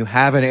 then you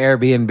have an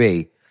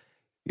Airbnb.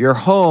 Your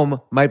home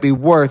might be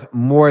worth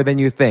more than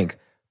you think.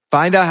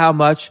 Find out how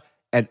much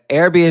at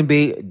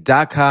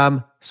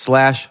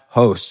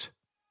airbnb.com/host.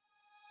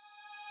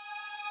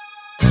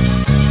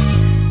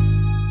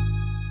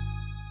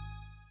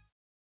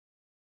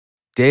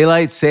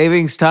 Daylight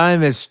savings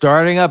time is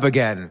starting up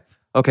again.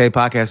 Okay,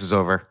 podcast is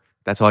over.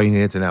 That's all you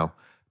needed to know.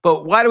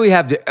 But why do we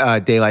have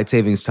daylight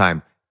savings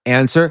time?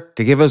 Answer: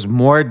 to give us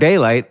more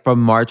daylight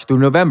from March through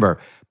November.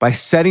 By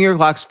setting your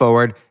clocks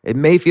forward, it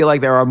may feel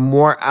like there are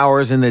more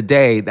hours in the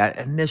day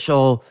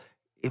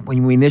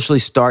when we initially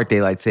start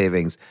daylight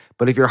savings.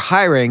 But if you're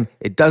hiring,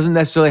 it doesn't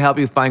necessarily help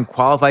you find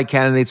qualified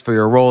candidates for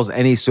your roles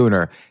any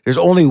sooner. There's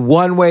only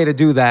one way to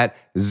do that: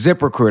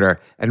 ZipRecruiter.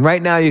 And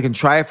right now you can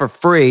try it for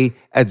free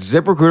at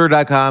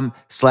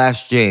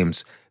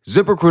ZipRecruiter.com/James.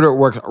 ZipRecruiter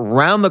works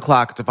around the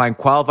clock to find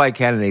qualified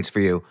candidates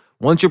for you.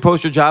 Once you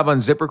post your job on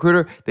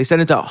ZipRecruiter, they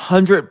send it to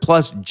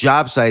 100+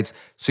 job sites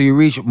so you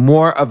reach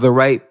more of the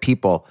right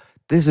people.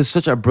 This is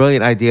such a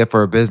brilliant idea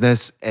for a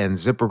business, and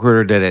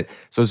ZipRecruiter did it.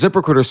 So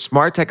ZipRecruiter's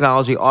smart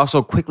technology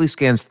also quickly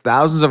scans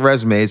thousands of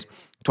resumes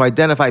to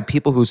identify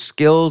people whose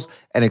skills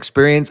and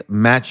experience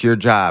match your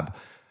job.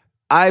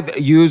 I've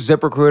used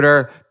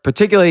ZipRecruiter,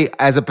 particularly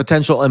as a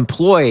potential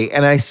employee,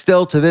 and I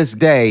still, to this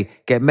day,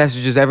 get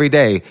messages every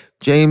day.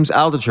 James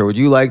Altucher, would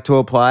you like to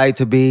apply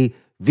to be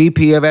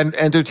VP of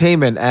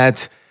Entertainment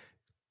at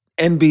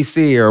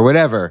NBC or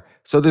whatever?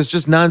 So there's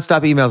just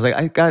nonstop emails. Like,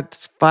 I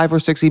got 5 or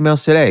 6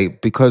 emails today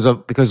because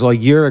a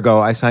year ago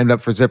I signed up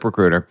for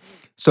ZipRecruiter.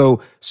 So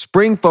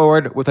spring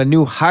forward with a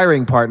new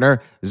hiring partner,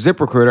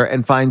 ZipRecruiter,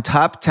 and find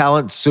top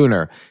talent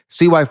sooner.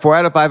 See why 4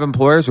 out of 5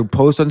 employers who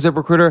post on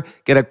ZipRecruiter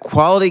get a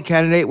quality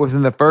candidate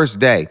within the first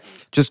day.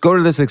 Just go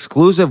to this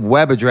exclusive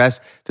web address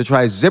to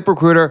try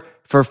ZipRecruiter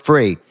for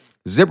free.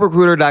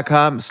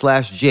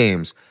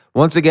 ZipRecruiter.com/James.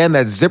 Once again,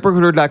 that's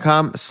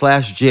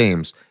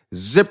ZipRecruiter.com/James.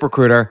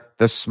 ZipRecruiter,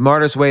 the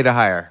smartest way to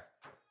hire.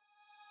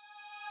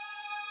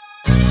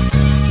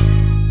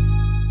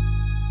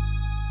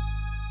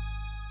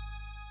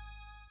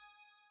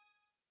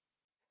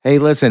 Hey,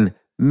 listen,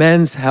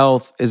 men's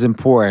health is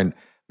important.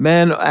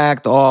 Men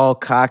act all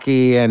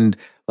cocky and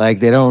like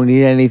they don't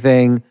need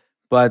anything.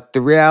 But the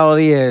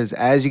reality is,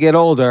 as you get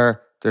older,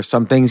 there's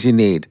some things you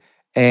need.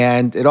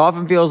 And it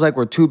often feels like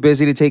we're too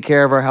busy to take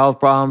care of our health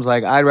problems.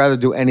 Like, I'd rather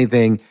do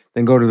anything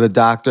than go to the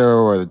doctor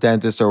or the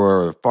dentist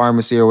or the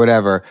pharmacy or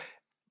whatever.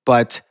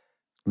 But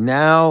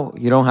now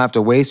you don't have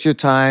to waste your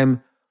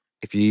time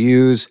if you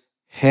use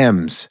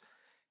Hims.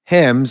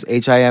 Hims,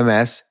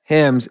 H-I-M-S,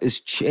 Hims is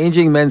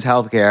changing men's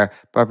healthcare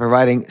by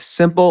providing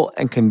simple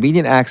and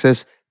convenient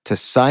access to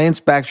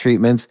science-backed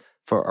treatments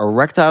for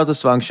erectile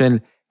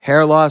dysfunction,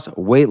 hair loss,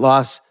 weight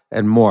loss,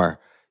 and more.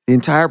 The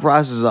entire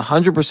process is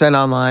 100%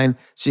 online,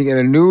 so you get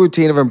a new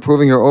routine of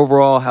improving your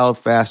overall health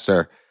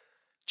faster.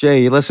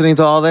 Jay, you listening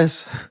to all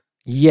this?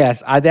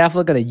 Yes, I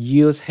definitely gonna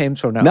use Hims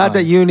from now Not on.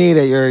 that you need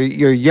it.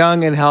 You're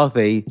young and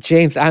healthy.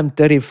 James, I'm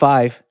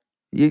 35.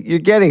 You're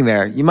getting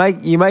there. You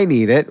might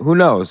need it. Who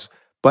knows?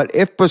 But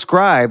if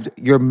prescribed,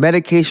 your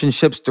medication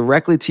ships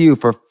directly to you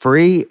for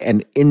free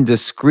and in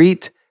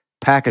discreet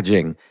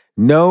packaging.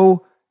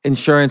 No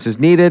insurance is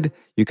needed.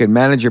 You can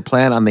manage your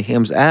plan on the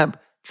Hims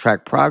app,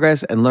 track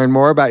progress, and learn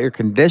more about your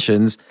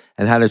conditions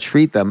and how to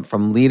treat them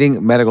from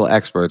leading medical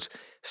experts.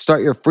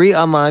 Start your free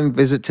online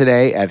visit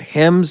today at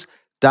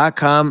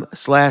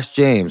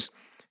hims.com/James.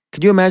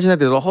 Could you imagine that?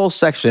 There's a whole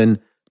section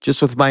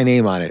just with my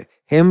name on it.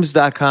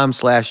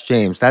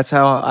 hims.com/James. That's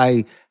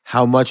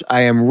how much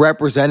I am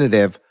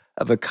representative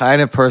of the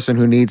kind of person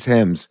who needs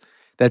Hims.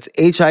 That's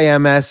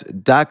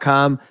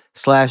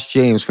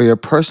HIMS.com/James for your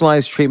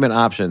personalized treatment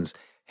options.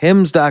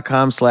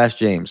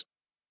 HIMS.com/James.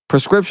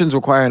 Prescriptions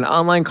require an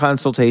online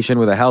consultation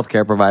with a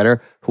healthcare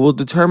provider who will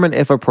determine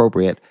if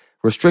appropriate.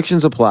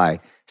 Restrictions apply.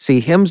 See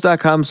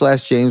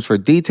HIMS.com/James for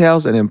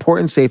details and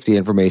important safety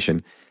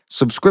information.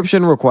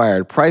 Subscription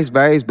required. Price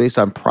varies based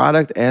on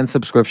product and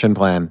subscription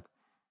plan.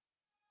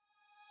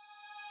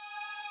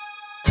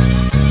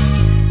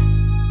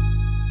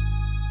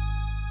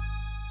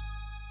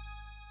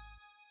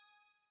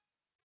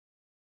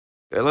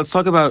 Let's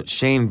talk about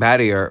Shane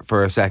Battier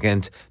for a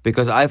second,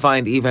 because I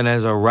find even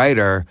as a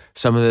writer,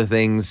 some of the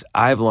things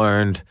I've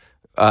learned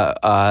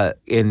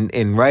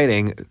in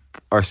writing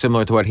are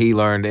similar to what he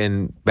learned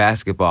in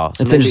basketball.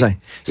 So That's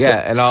interesting.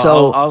 Yeah, and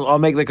I'll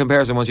make the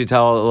comparison once you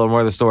tell a little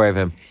more of the story of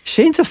him.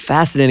 Shane's a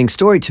fascinating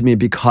story to me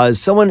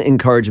because someone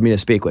encouraged me to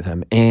speak with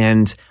him.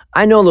 And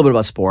I know a little bit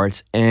about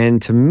sports.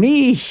 And to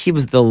me, he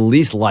was the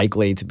least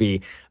likely to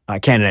be a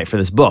candidate for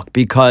this book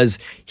because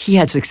he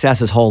had success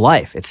his whole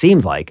life, it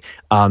seemed like.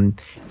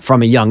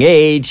 From a young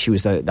age, he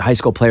was the high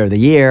school player of the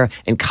year.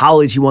 In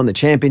college, he won the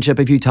championship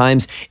a few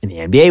times. In the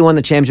NBA, won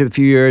the championship a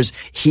few years.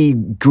 He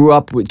grew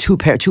up with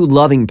two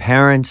loving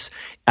parents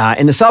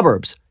in the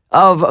suburbs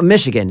of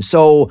Michigan.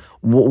 So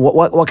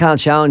what kind of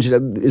challenge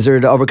is there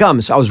to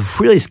overcome? So I was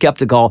really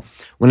skeptical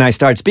when I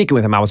started speaking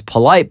with him. I was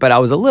polite, but I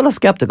was a little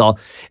skeptical.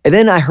 And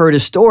then I heard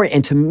his story.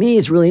 And to me,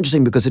 it's really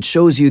interesting because it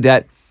shows you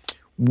that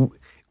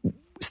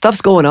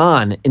stuff's going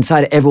on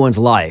inside of everyone's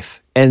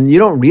life. And you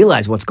don't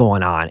realize what's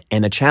going on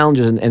and the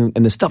challenges and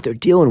the stuff they're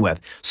dealing with.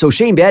 So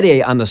Shane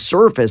Battier on the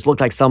surface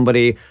looked like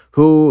somebody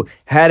who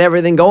had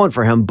everything going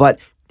for him, but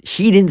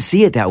he didn't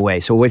see it that way.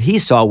 So what he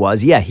saw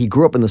was, he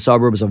grew up in the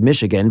suburbs of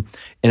Michigan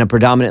in a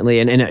predominantly,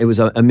 and it was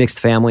a mixed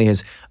family.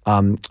 His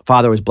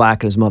father was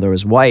black and his mother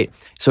was white.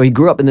 So he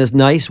grew up in this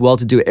nice,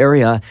 well-to-do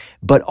area,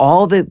 but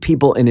all the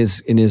people in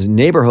his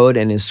neighborhood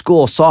and his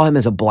school saw him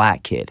as a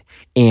black kid.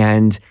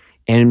 And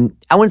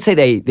I wouldn't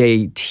say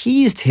they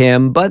teased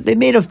him, but they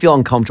made him feel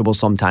uncomfortable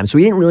sometimes. So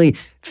he didn't really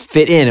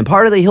fit in. And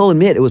partly, he'll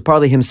admit, it was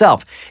partly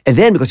himself. And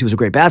then because he was a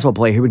great basketball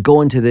player, he would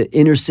go into the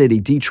inner city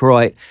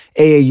Detroit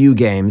AAU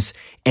games.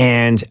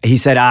 And he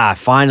said,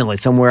 finally,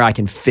 somewhere I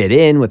can fit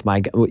in with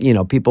my,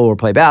 people who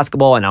play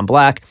basketball and I'm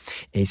black.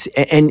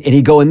 And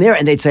he'd go in there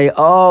and they'd say,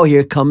 oh,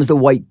 here comes the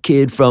white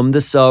kid from the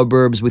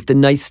suburbs with the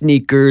nice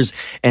sneakers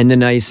and the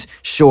nice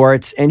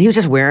shorts. And he was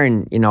just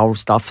wearing,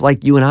 stuff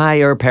like you and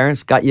I, our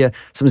parents got you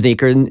some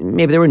sneakers. And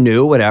maybe they were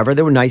new, whatever.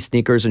 They were nice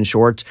sneakers and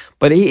shorts,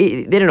 but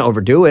they didn't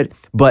overdo it.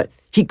 But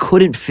he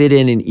couldn't fit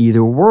in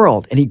either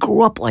world. And he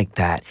grew up like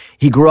that.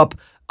 He grew up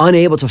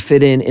unable to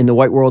fit in the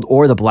white world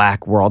or the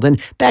black world.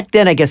 And back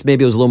then, I guess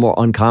maybe it was a little more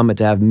uncommon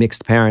to have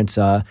mixed parents,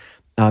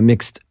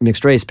 mixed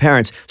race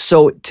parents.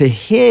 So to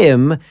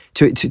him,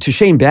 to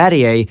Shane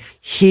Battier,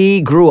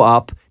 he grew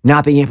up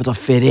not being able to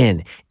fit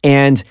in.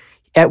 And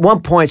at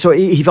one point, so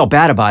he felt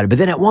bad about it. But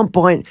then at one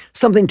point,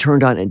 something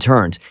turned on and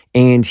turned.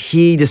 And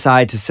he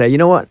decided to say, you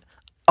know what?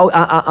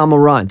 I'm a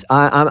runt.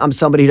 I'm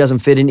somebody who doesn't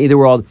fit in either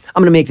world.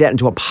 I'm going to make that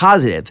into a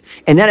positive.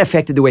 And that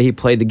affected the way he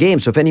played the game.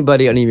 So if any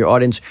of your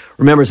audience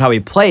remembers how he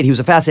played, he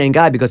was a fascinating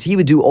guy because he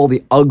would do all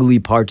the ugly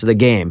parts of the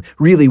game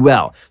really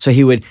well. So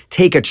he would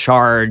take a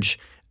charge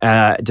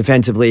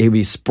defensively. He'd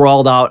be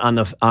sprawled out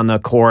on the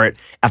court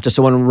after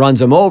someone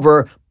runs him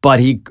over, but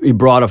he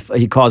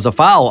caused a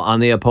foul on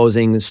the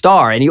opposing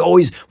star. And he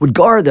always would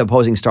guard the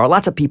opposing star.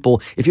 Lots of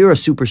people, if you're a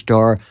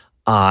superstar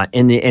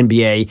in the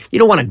NBA, you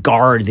don't want to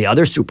guard the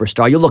other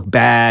superstar. You'll look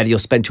bad. You'll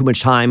spend too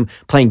much time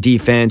playing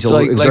defense. You'll So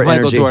like exert Michael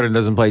energy. Jordan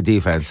doesn't play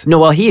defense. No,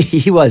 well,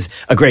 he was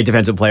a great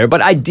defensive player,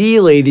 but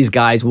ideally these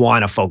guys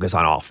want to focus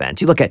on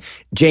offense. You look at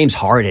James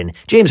Harden.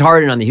 James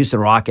Harden on the Houston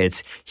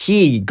Rockets,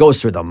 he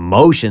goes through the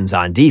motions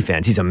on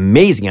defense. He's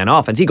amazing on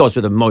offense. He goes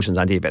through the motions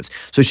on defense.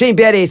 So Shane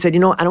Battier said,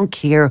 I don't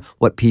care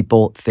what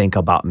people think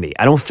about me.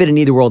 I don't fit in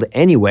either world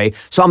anyway,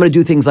 so I'm going to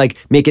do things like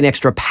make an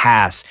extra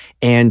pass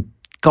and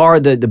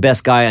guard the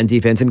best guy on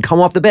defense and come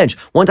off the bench.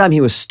 One time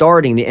he was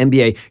starting the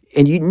NBA,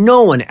 and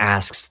no one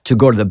asks to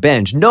go to the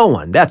bench. No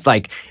one. That's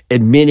like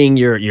admitting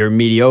you're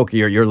mediocre,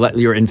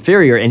 you're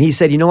inferior. And he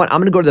said, you know what? I'm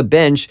going to go to the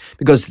bench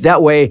because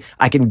that way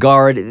I can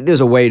guard.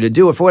 There's a way to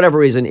do it. For whatever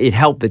reason, it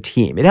helped the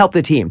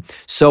team.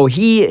 So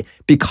he,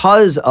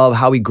 because of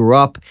how he grew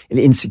up and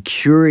the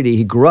insecurity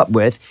he grew up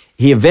with,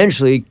 he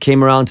eventually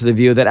came around to the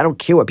view that I don't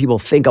care what people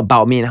think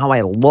about me and how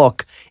I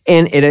look,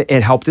 and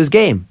it helped his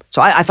game.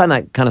 So I find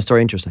that kind of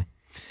story interesting.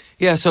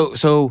 Yeah,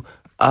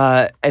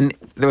 and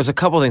there was a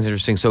couple things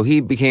interesting. So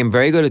he became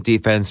very good at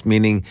defense,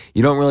 meaning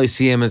you don't really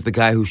see him as the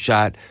guy who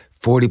shot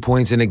 40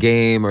 points in a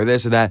game or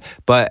this or that,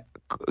 but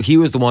he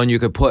was the one you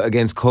could put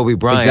against Kobe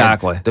Bryant,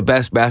 Exactly. the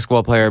best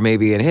basketball player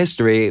maybe in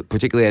history,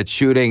 particularly at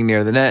shooting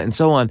near the net and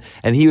so on.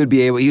 And he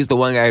was the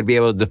one guy who'd be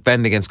able to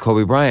defend against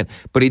Kobe Bryant.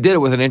 But he did it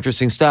with an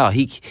interesting style.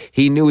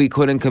 He knew he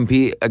couldn't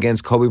compete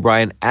against Kobe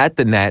Bryant at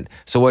the net.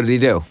 So what did he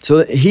do?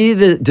 So he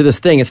did this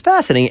thing. It's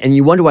fascinating, and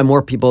you wonder why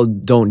more people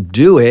don't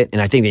do it.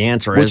 And I think the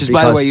answer Which is,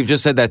 because, by the way, you've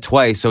just said that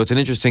twice. So it's an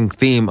interesting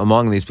theme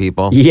among these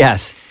people.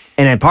 Yes.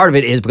 And then part of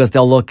it is because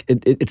they'll look,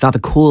 it's not the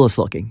coolest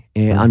looking.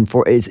 And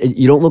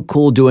you don't look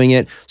cool doing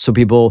it, so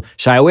people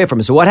shy away from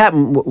it. So what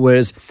happened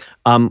was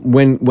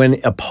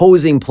when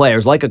opposing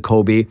players like a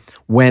Kobe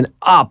went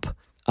up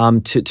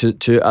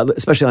to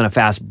especially on a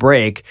fast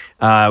break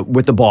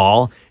with the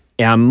ball,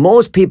 and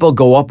most people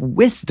go up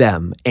with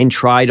them and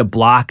try to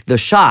block the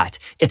shot.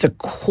 It's a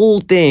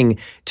cool thing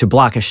to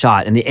block a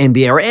shot in the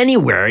NBA or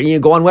anywhere. You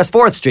go on West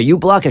 4th Street, you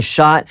block a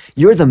shot,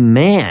 you're the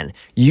man.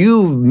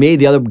 You've made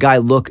the other guy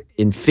look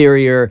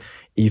inferior.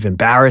 You've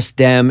embarrassed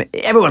them.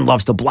 Everyone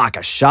loves to block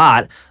a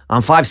shot.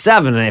 I'm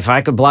 5'7", and if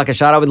I could block a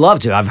shot, I would love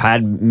to. I've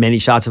had many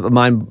shots of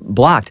mine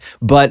blocked.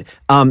 But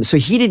so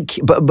he did.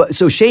 But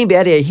so Shane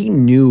Battier, he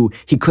knew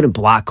he couldn't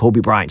block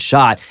Kobe Bryant's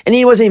shot, and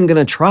he wasn't even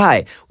going to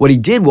try. What he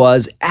did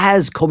was,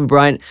 as Kobe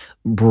Bryant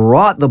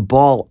brought the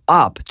ball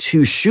up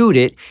to shoot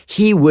it,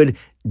 he would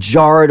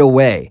jar it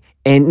away.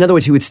 And in other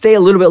words, he would stay a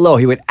little bit low.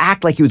 He would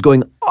act like he was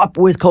going up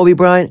with Kobe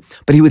Bryant,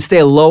 but he would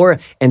stay lower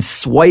and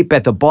swipe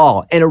at the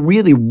ball. And it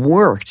really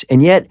worked.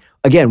 And yet,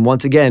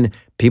 once again,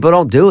 people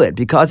don't do it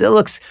because it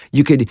looks,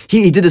 he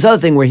did this other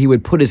thing where he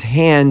would put his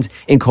hand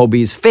in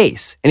Kobe's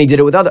face, and he did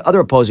it with other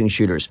opposing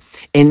shooters.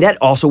 And that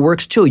also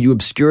works too. You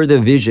obscure the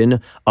vision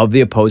of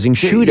the opposing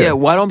shooter. Yeah,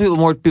 why don't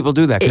more people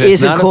do that? It 'Cause it's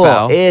isn't not cool. a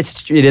foul.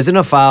 It isn't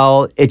a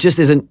foul. It just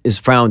is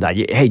frowned at.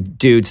 Hey,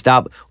 dude,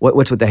 stop.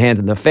 What's with the hand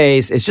in the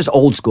face? It's just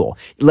old school.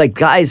 Like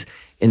guys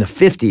in the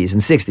 50s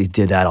and 60s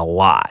did that a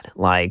lot.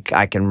 Like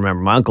I can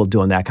remember my uncle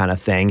doing that kind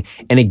of thing,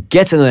 and it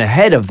gets in the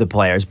head of the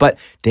players, but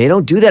they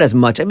don't do that as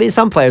much. I mean,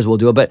 some players will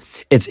do it, but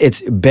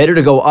it's better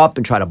to go up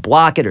and try to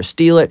block it or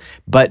steal it,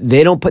 but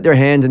they don't put their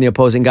hands in the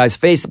opposing guy's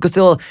face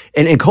because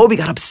and Kobe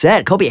got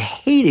upset. Kobe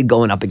hated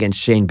going up against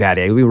Shane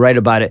Battier. We write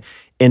about it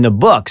in the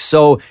book.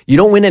 So you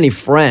don't win any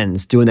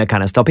friends doing that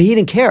kind of stuff, but he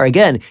didn't care.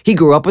 Again, he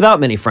grew up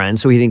without many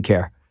friends, so he didn't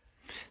care.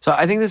 So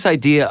I think this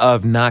idea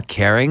of not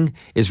caring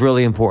is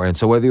really important.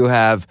 So whether you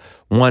have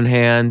one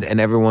hand and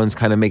everyone's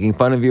kind of making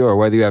fun of you, or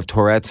whether you have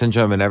Tourette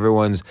syndrome and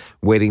everyone's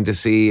waiting to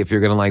see if you're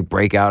going to like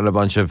break out in a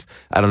bunch of,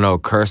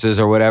 curses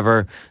or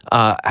whatever,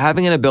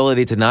 having an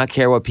ability to not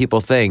care what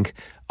people think,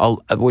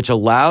 which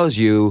allows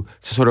you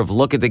to sort of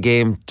look at the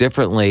game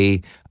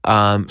differently,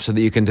 so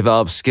that you can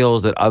develop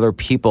skills that other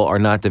people are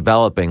not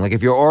developing. Like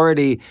if you're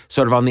already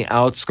sort of on the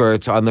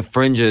outskirts, on the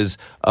fringes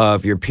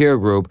of your peer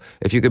group,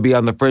 if you could be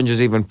on the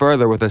fringes even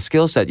further with a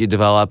skill set you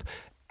develop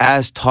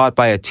as taught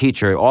by a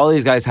teacher. All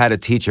these guys had a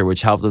teacher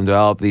which helped them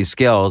develop these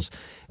skills.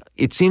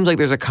 It seems like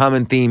there's a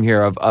common theme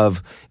here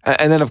of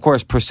and then of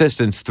course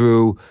persistence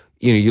through,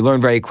 you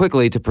learn very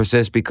quickly to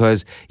persist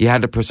because you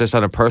had to persist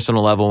on a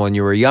personal level when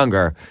you were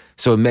younger.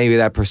 So maybe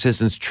that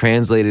persistence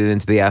translated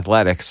into the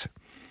athletics.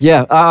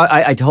 Yeah,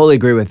 I totally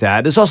agree with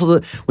that. There's also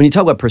when you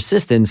talk about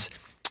persistence,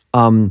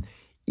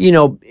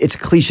 it's a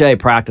cliche,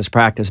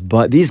 practice,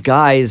 but these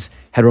guys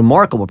had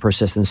remarkable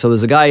persistence. So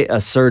there's a guy,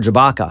 Serge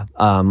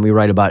Ibaka, we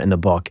write about in the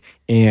book,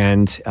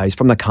 and he's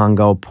from the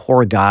Congo,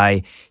 poor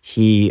guy.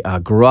 He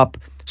grew up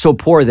so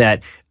poor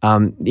that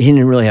he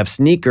didn't really have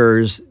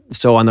sneakers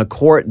So on the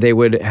court, they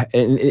would,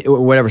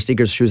 whatever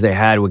sneakers, shoes they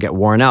had would get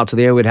worn out. So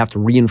they would have to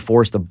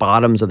reinforce the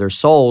bottoms of their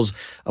soles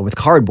with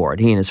cardboard,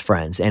 he and his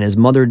friends. And his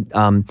mother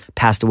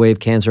passed away of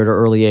cancer at an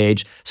early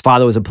age. His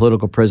father was a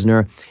political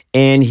prisoner.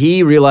 And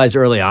he realized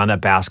early on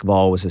that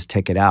basketball was his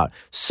ticket out.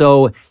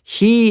 So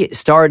he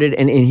started,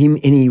 and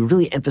he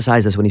really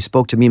emphasized this when he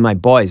spoke to me and my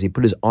boys. He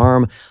put his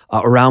arm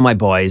around my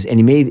boys,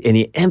 and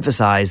he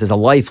emphasized as a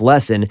life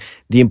lesson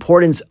the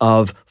importance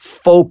of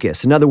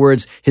focus. In other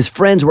words, his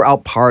friends were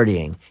out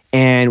partying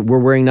and were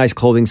wearing nice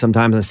clothing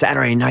sometimes. On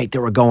Saturday night, they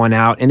were going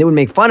out, and they would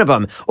make fun of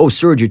him. Oh,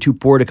 Serge, you're too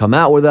poor to come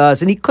out with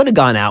us. And he could have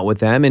gone out with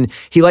them, and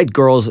he liked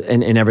girls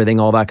and everything,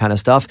 all that kind of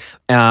stuff.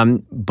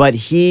 But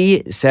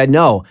he said,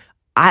 no,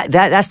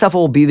 that stuff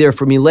will be there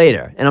for me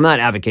later. And I'm not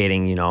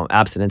advocating,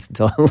 abstinence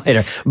until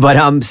later,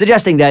 but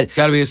suggesting that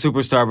Got to be a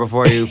superstar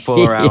before you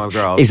fool around with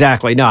girls.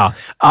 Exactly, no.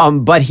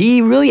 But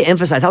he really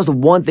emphasized, that was the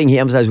one thing he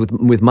emphasized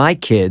with my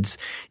kids,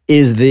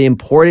 is the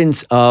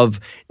importance of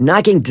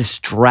not getting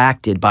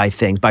distracted by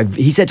things.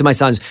 He said to my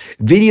sons,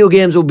 video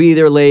games will be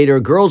there later,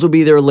 girls will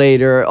be there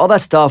later, all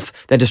that stuff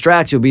that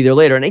distracts you will be there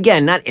later. And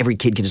again, not every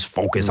kid can just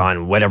focus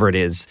on whatever it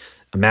is,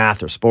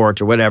 math or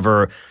sports or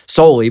whatever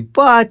solely,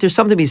 but there's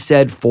something to be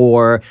said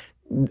for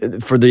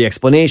the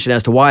explanation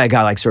as to why a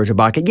guy like Serge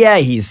Ibaka,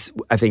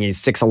 I think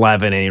he's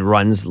 6'11", and he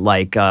runs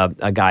like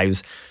a guy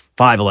who's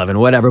 5'11",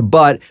 whatever.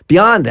 But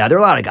beyond that, there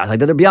are a lot of guys like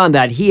that. Beyond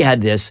that, he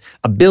had this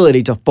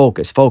ability to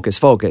focus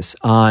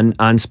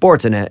on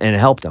sports, and it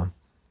helped him.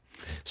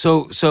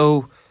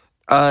 So,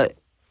 a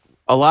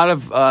lot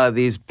of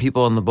these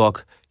people in the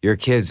book, your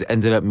kids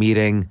ended up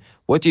meeting.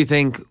 What do you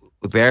think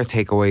their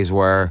takeaways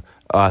were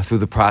through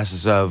the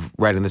process of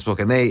writing this book?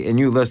 And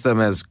you list them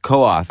as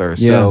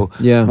co-authors. Yeah,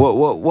 yeah.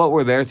 What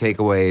were their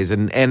takeaways?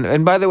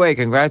 And by the way,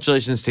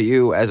 congratulations to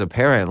you as a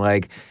parent,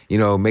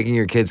 making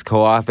your kids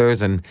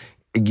co-authors and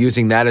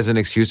using that as an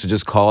excuse to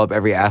just call up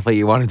every athlete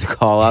you wanted to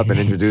call up and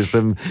introduce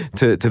them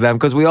to them.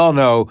 Because we all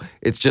know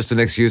it's just an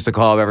excuse to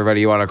call up everybody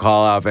you want to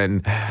call up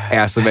and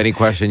ask them any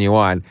question you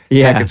want.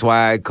 Yeah. Heck, it's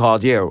why I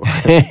called you.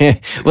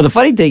 Well, the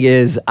funny thing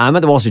is, I'm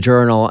at the Wall Street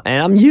Journal,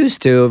 and I've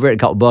written a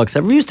couple books.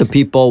 I'm used to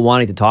people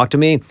wanting to talk to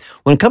me.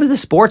 When it comes to the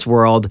sports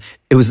world,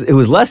 it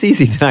was less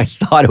easy than I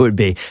thought it would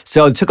be.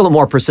 So it took a little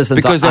more persistence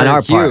because on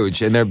our part. Because they're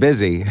huge and they're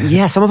busy.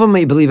 Yeah, some of them,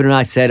 believe it or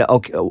not, said,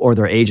 okay, or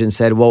their agent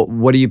said, well,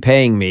 what are you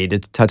paying me to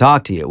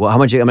talk to you? Well, how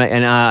much? And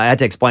I had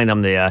to explain to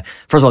them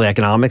first of all, the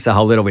economics of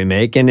how little we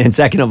make, and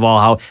second of all,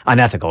 how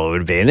unethical it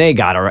would be. And they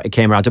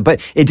came around to it.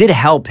 But it did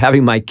help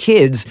having my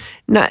kids,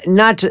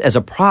 not as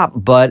a prop,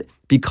 but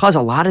because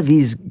a lot of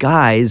these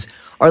guys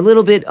are a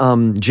little bit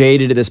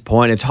jaded at this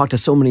point. I've talked to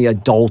so many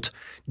adult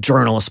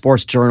journalists,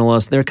 sports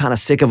journalists. They're kind of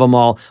sick of them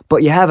all.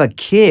 But you have a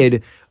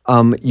kid,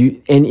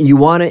 you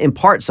want to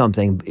impart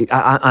something. There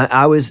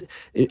are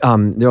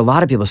a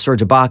lot of people. Serge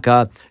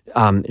Ibaka,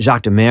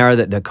 Jacques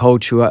Demers, the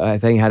coach, who I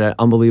think had an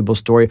unbelievable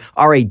story.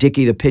 R.A.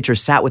 Dickey, the pitcher,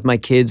 sat with my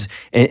kids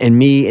and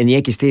me in the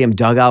Yankee Stadium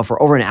dugout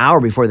for over an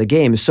hour before the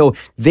game. So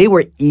they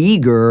were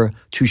eager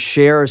to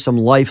share some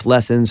life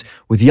lessons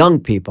with young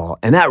people,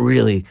 and that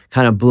really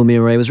kind of blew me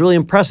away. It was really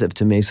impressive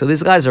to me. So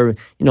these guys are,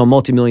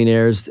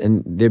 multimillionaires,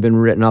 and they've been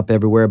written up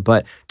everywhere.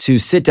 But to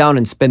sit down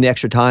and spend the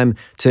extra time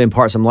to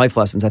impart some life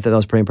lessons, I thought that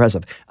was pretty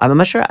impressive. I'm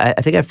not sure. I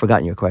think I've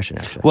forgotten your question,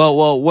 actually. Well,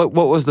 what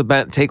was the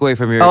takeaway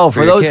from your?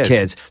 For those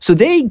kids. So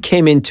they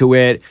came into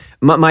it.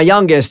 My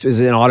youngest is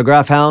an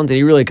autograph hound, and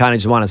he really kind of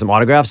just wanted some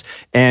autographs.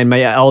 And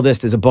my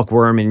eldest is a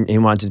bookworm, and he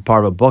wanted to be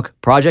part of a book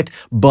project.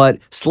 But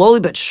slowly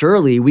but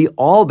surely, we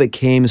all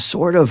became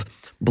sort of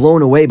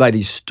blown away by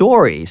these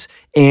stories.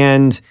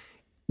 And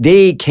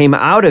they came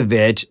out of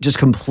it just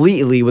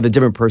completely with a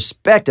different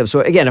perspective.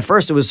 So again, at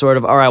first it was sort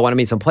of, all right, I want to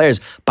meet some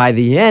players. By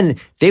the end,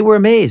 they were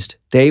amazed.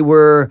 They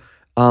were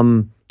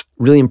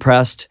really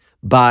impressed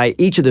by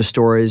each of the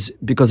stories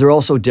because they're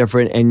all so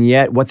different, and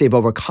yet what they've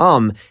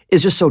overcome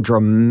is just so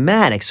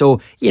dramatic.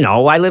 So,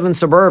 I live in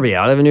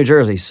suburbia. I live in New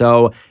Jersey.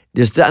 So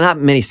there's not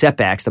many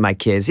setbacks to my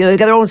kids. They've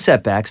got their own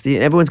setbacks.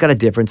 Everyone's got a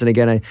difference. And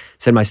again, I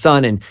said my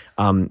son and...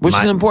 Which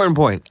is an important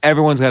point.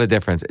 Everyone's got a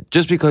difference.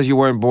 Just because you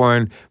weren't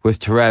born with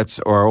Tourette's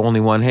or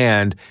only one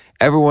hand,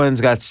 everyone's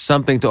got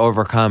something to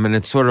overcome. And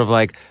it's sort of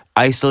like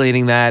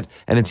isolating that,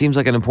 and it seems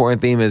like an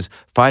important theme is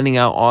finding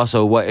out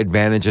also what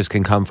advantages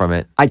can come from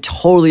it. I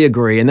totally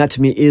agree, and that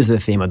to me is the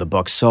theme of the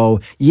book. So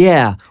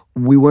yeah,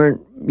 we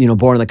weren't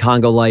born in the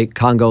Congo like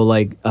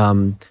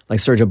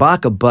Serge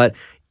Ibaka, but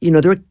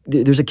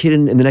there's a kid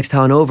in the next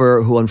town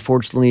over who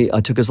unfortunately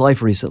took his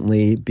life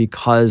recently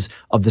because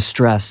of the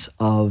stress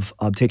of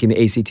taking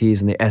the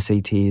ACTs and the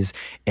SATs,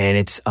 and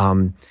it's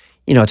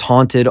it's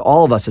haunted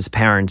all of us as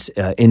parents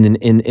in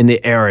the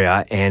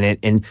area,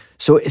 and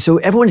so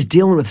everyone's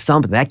dealing with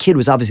something. That kid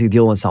was obviously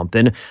dealing with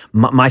something.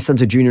 My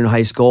son's a junior in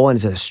high school, and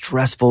it's a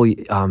stressful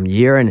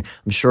year, and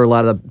I'm sure a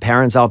lot of the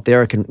parents out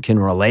there can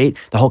relate.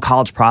 The whole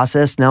college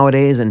process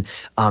nowadays, and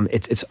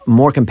it's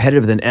more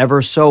competitive than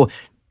ever. So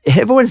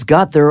everyone's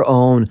got their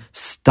own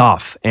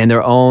stuff and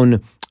their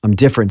own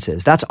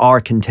differences. That's our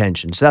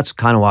contention. So that's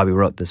kind of why we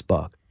wrote this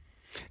book.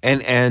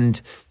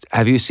 And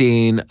Have you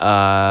seen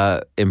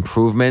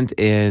improvement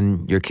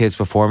in your kids'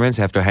 performance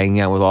after hanging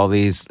out with all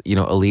these,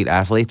 elite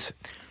athletes?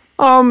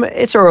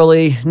 It's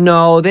early.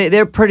 No,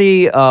 they're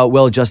pretty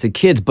well-adjusted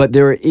kids, but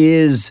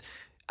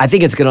I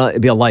think it's going to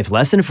be a life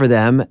lesson for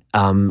them.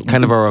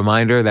 Kind of a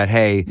reminder that,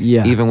 hey,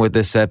 even with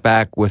this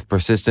setback, with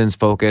persistence,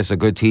 focus, a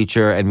good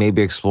teacher, and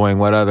maybe exploring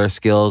what other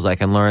skills I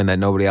can learn that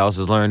nobody else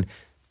has learned,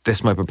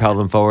 this might propel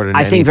them forward in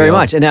I any think very field.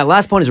 much. And that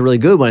last point is a really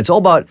good one. It's all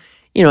about,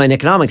 in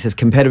economics, it's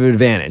competitive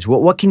advantage.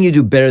 What can you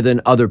do better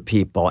than other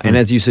people? And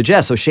as you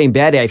suggest, so Shane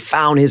Battier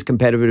found his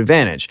competitive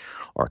advantage.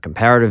 Or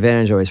comparative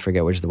advantage, I always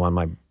forget which is the one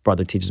my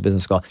brother teaches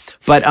business school.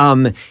 But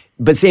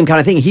same kind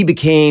of thing. He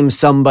became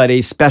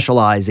somebody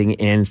specializing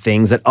in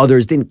things that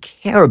others didn't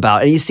care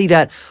about. And you see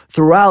that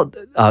throughout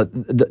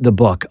the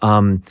book.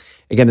 Again,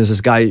 there's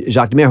this guy,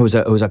 Jacques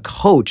Demers, who was a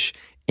coach,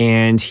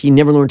 and he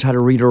never learned how to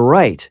read or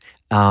write.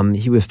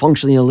 He was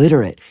functionally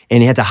illiterate,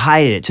 and he had to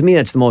hide it. To me,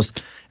 that's the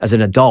most, as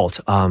an adult,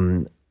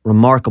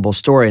 remarkable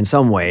story in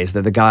some ways,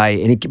 that the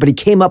guy, but he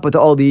came up with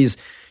all these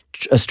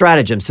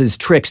stratagems, these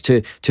tricks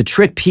to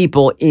trick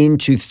people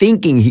into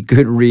thinking he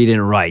could read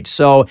and write.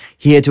 So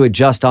he had to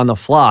adjust on the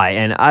fly.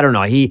 And I don't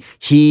know,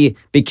 he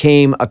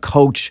became a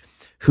coach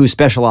who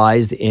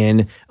specialized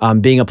in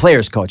being a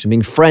player's coach and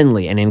being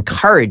friendly and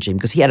encouraging,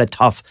 because he had a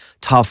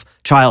tough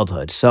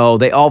childhood. So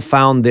they all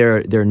found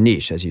their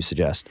niche, as you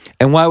suggest.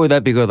 And why would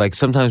that be good? Like,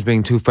 sometimes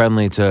being too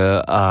friendly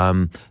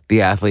to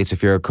the athletes,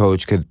 if you're a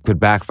coach, could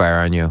backfire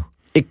on you.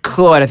 It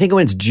could. I think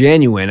when it's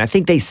genuine, I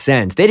think they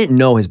didn't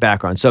know his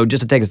background. So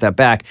just to take a step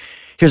back,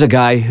 here's a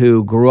guy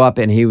who grew up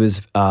and he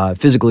was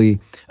physically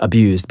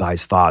abused by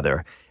his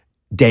father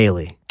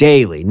daily.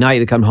 Night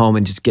he'd come home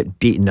and just get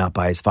beaten up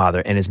by his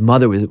father. And his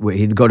mother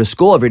he'd go to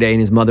school every day and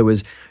his mother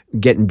was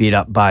getting beat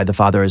up by the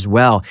father as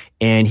well.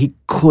 And he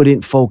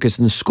couldn't focus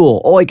in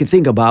school. All he could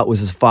think about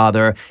was his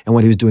father and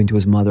what he was doing to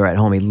his mother at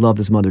home. He loved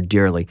his mother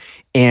dearly.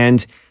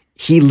 And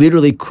he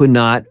literally could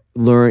not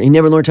learn. He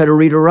never learned how to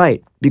read or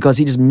write because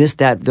he just missed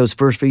those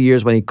first few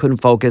years when he couldn't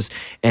focus,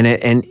 and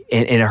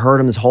it hurt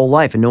him his whole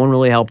life, and no one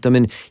really helped him.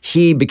 And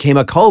he became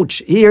a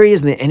coach. Here he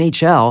is in the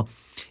NHL,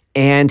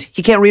 and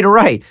he can't read or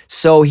write.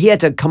 So he had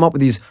to come up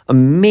with these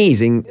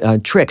amazing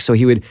tricks. So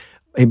he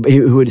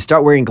would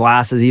start wearing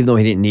glasses even though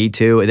he didn't need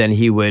to, and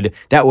then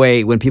that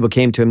way when people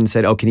came to him and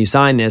said, "Oh, can you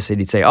sign this?"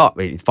 he'd say, "Oh,"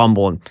 he'd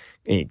fumble and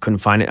he couldn't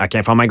find it. "I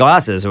can't find my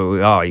glasses."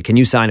 "Oh, can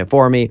you sign it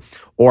for me?"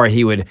 Or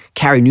he would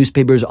carry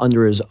newspapers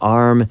under his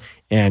arm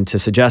and to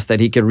suggest that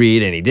he could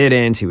read, and he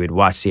didn't. He would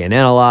watch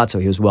CNN a lot, so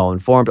he was well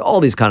informed. All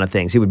these kind of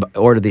things. He would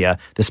order the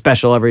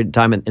special every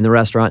time in the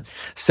restaurant.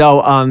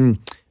 So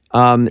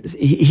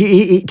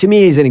he to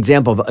me, he's an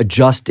example of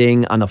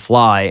adjusting on the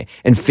fly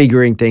and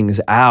figuring things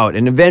out.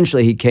 And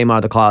eventually, he came out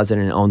of the closet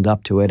and owned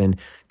up to it. And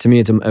to me,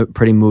 it's a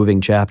pretty moving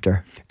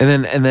chapter.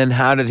 And then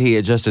how did he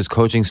adjust his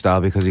coaching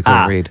style because he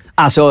couldn't read?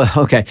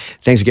 Okay.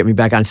 Thanks for getting me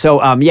back on. So,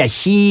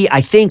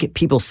 I think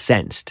people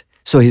sensed.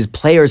 So his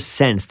players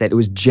sensed that it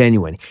was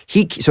genuine.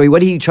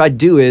 What he tried to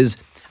do is,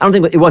 I don't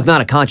think it was not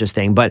a conscious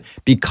thing, but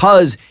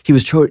because he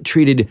was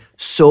treated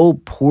so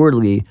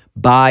poorly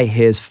by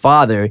his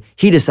father,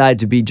 he decided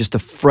to be just the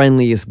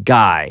friendliest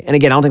guy. And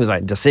again, I don't think it was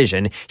a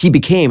decision. He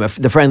became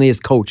the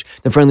friendliest coach,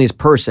 the friendliest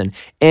person,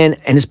 and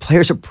his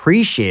players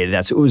appreciated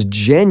that. So it was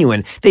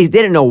genuine. They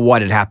didn't know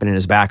what had happened in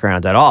his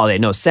background at all. They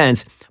had no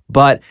sense.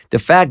 But the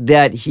fact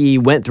that he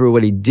went through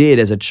what he did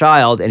as a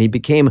child and he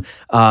became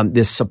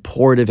this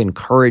supportive,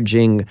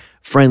 encouraging,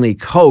 friendly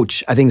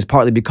coach, I think is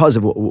partly because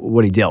of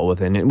what he dealt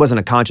with. And it wasn't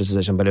a conscious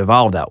decision, but it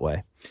evolved that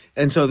way.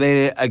 And so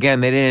they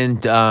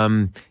didn't,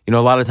 a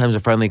lot of times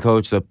a friendly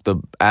coach,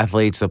 the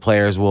athletes, the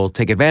players will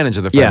take advantage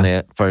of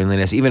the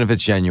friendliness, even if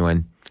it's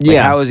genuine. Like,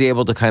 how was he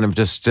able to kind of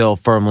just still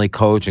firmly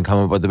coach and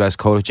come up with the best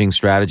coaching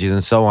strategies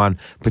and so on,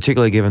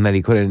 particularly given that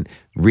he couldn't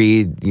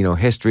read,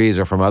 histories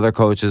or from other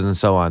coaches and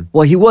so on?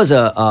 Well, he was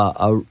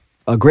a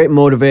great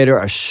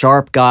motivator, a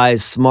sharp guy,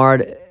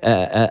 smart.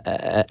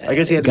 I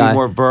guess he had to be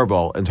more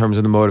verbal in terms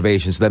of the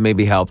motivation, so that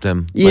maybe helped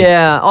him.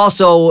 Yeah.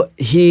 Also,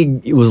 he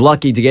was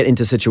lucky to get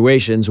into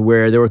situations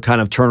where there were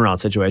kind of turnaround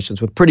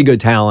situations with pretty good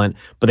talent,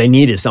 but they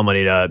needed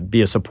somebody to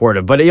be a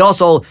supportive. But he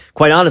also,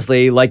 quite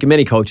honestly, like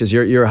many coaches,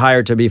 you're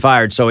hired to be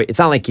fired. So it's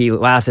not like he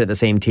lasted at the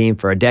same team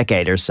for a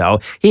decade or so.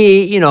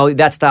 He,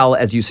 that style,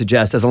 as you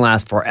suggest, doesn't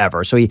last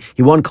forever. So he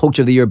won Coach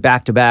of the Year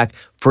back-to-back,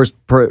 first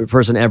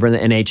person ever in the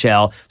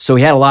NHL. So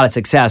he had a lot of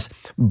success.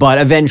 But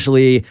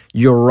eventually,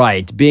 you're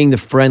right. Being the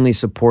friendly,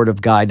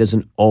 supportive guy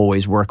doesn't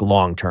always work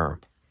long term.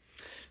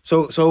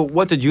 So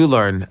what did you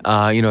learn?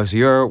 So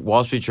you're a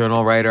Wall Street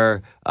Journal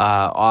writer,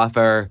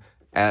 author.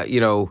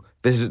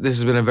 This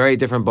has been a very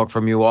different book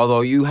from you,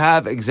 although you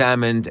have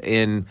examined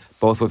in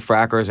both with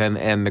Frackers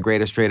and The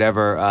Greatest Trade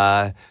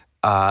Ever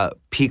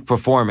peak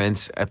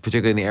performance,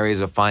 particularly in the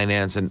areas of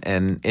finance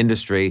and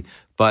industry.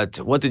 But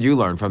what did you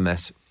learn from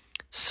this?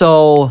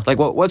 So, like,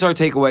 what's our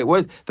takeaway?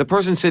 What the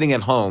person sitting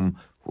at home,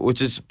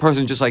 which is a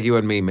person just like you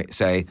and me,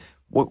 say,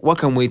 what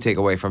can we take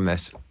away from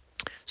this?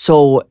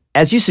 So,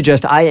 as you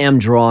suggest, I am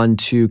drawn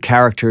to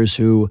characters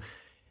who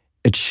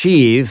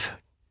achieve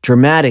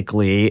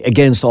dramatically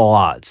against all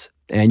odds.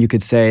 And you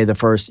could say the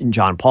first,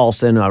 John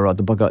Paulson, I wrote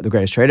the book, The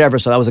Greatest Trade Ever.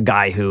 So that was a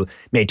guy who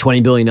made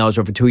 $20 billion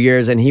over 2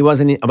 years, and he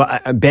wasn't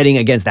betting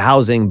against the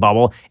housing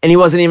bubble, and he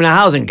wasn't even a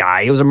housing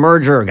guy. He was a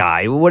merger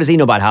guy. What does he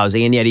know about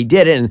housing? And yet he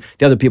did it, and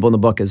the other people in the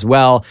book as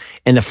well.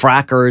 And The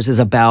Frackers is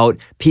about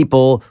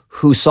people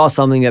who saw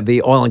something that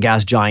the oil and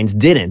gas giants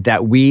didn't,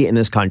 that we in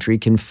this country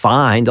can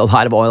find a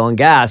lot of oil and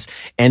gas,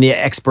 and the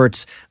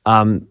experts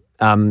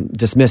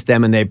dismissed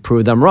them and they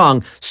proved them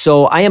wrong.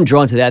 So I am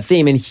drawn to that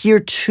theme. And here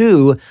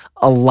too,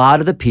 a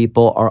lot of the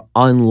people are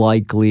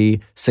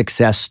unlikely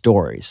success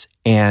stories.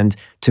 And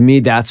to me,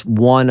 that's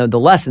one of the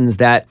lessons,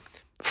 that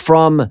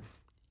from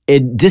a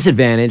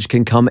disadvantage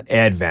can come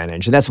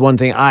advantage. And that's one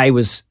thing I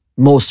was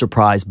most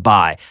surprised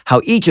by, how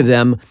each of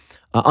them,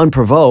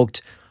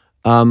 unprovoked,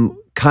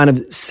 kind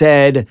of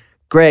said,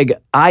 Greg,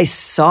 I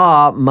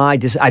saw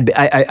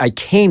I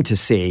came to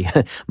see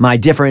my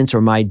difference or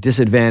my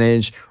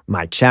disadvantage,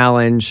 my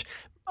challenge,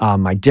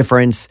 my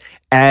difference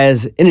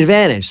as an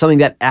advantage, something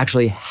that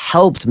actually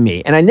helped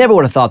me. And I never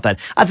would have thought that.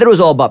 I thought it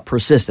was all about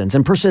persistence,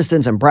 and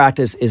persistence and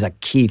practice is a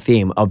key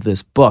theme of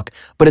this book.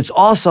 But it's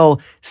also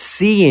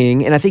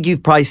seeing, and I think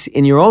you've probably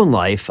in your own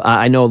life,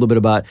 I know a little bit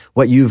about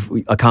what you've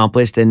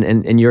accomplished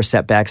and your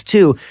setbacks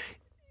too.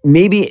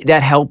 Maybe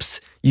that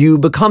helps you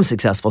become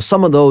successful.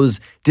 Some of those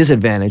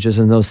disadvantages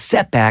and those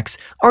setbacks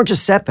aren't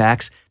just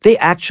setbacks. They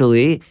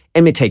actually,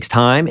 and it takes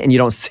time and you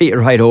don't see it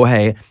right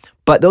away,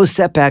 but those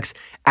setbacks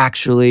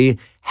actually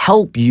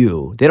help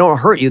you. They don't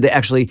hurt you. They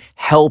actually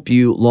help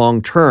you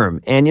long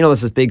term. And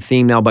there's this big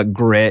theme now about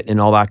grit and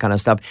all that kind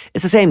of stuff.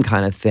 It's the same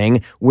kind of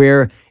thing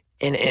where,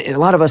 and a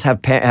lot of us have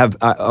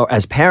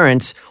as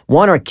parents,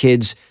 want our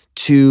kids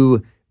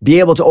to be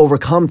able to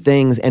overcome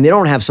things, and they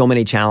don't have so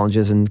many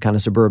challenges and kind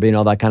of suburbia and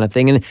all that kind of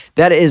thing. And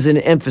that is an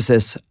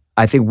emphasis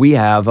I think we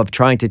have of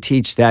trying to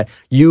teach that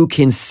you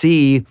can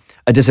see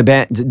a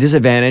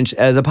disadvantage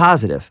as a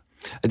positive.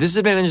 A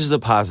disadvantage is a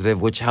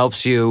positive, which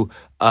helps you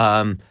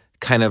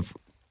kind of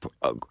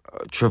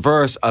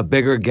traverse a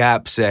bigger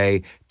gap,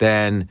 say,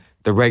 than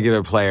the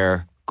regular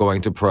player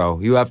going to pro.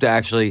 You have to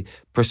actually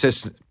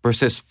persist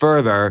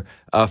further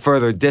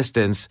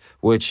distance,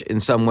 which in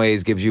some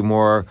ways gives you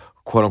more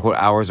quote unquote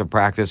hours of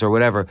practice or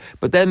whatever.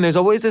 But then there's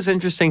always this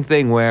interesting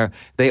thing where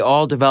they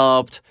all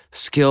developed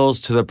skills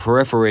to the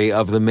periphery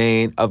of the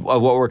main of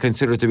what were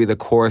considered to be the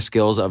core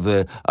skills of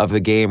the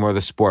game or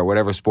the sport,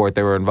 whatever sport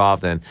they were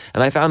involved in.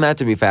 And I found that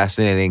to be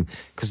fascinating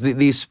because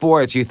these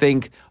sports, you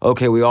think,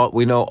 okay, we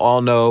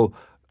all know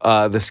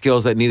the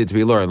skills that needed to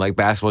be learned. Like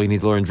basketball, you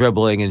need to learn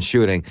dribbling and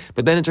shooting.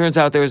 But then it turns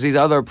out there's these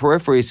other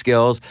periphery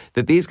skills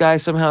that these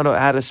guys somehow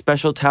had a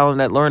special talent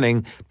at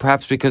learning,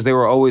 perhaps because they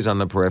were always on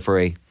the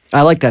periphery.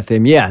 I like that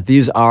theme. Yeah,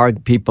 these are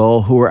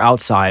people who were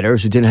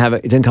outsiders, who it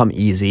didn't come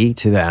easy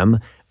to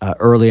them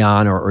early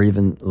on or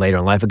even later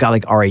in life. A guy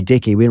like R.A.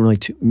 Dickey, we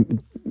didn't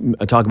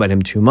really talk about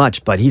him too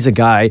much, but he's a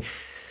guy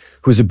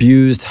who was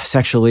abused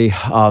sexually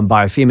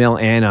by a female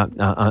and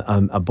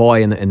a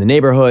boy in the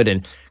neighborhood,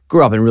 and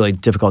grew up in really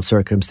difficult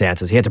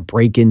circumstances. He had to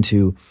break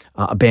into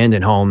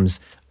abandoned homes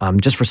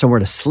just for somewhere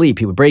to sleep.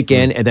 He would break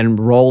in and then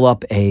roll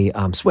up a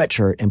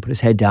sweatshirt and put his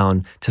head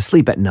down to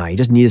sleep at night. He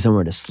just needed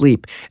somewhere to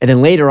sleep. And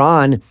then later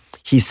on,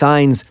 he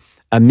signs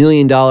about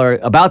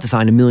to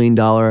sign $1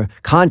 million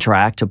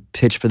contract to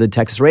pitch for the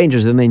Texas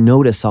Rangers. And they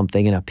notice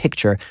something in a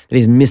picture that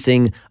he's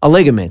missing a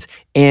ligament.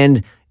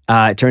 And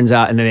it turns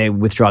out, and then they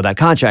withdraw that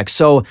contract.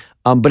 So,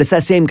 but it's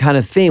that same kind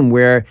of thing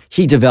where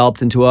he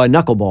developed into a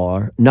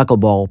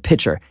knuckleball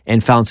pitcher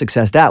and found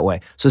success that way.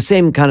 So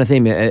same kind of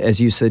thing as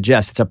you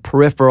suggest. It's a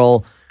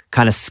peripheral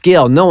kind of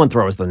skill. No one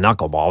throws the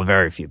knuckleball.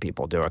 Very few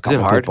people do. A couple Is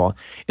it hard? People.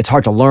 It's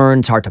hard to learn.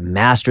 It's hard to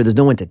master. There's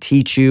no one to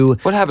teach you.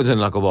 What happens in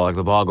knuckleball? Like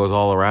the ball goes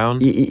all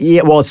around?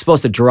 Yeah, well, it's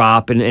supposed to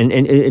drop, and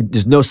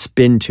there's no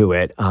spin to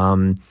it.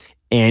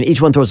 And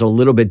each one throws a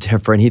little bit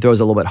different. He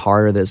throws a little bit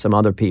harder than some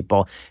other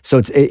people.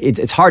 So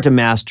it's hard to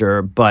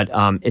master, but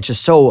it's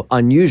just so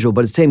unusual.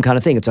 But it's the same kind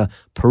of thing. It's a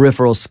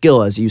peripheral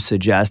skill, as you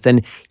suggest.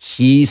 And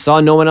he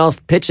saw no one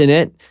else pitching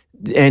it,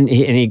 and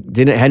he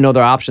had no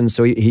other options,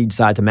 so he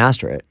decided to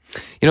master it.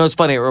 It's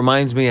funny. It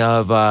reminds me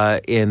of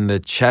in the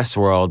chess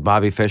world,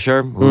 Bobby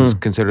Fischer, who's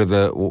considered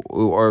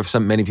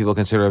many people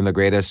consider him the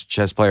greatest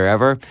chess player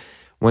ever.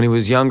 When he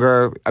was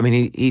younger, I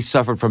mean, he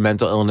suffered from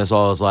mental illness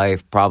all his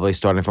life, probably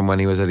starting from when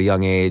he was at a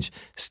young age.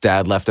 His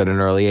dad left at an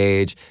early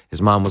age.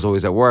 His mom was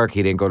always at work.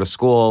 He didn't go to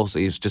school, so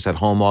he was just at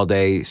home all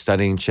day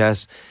studying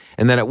chess.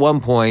 And then at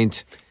one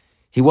point,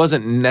 he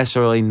wasn't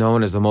necessarily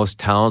known as the most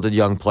talented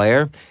young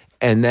player.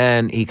 And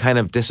then he kind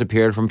of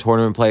disappeared from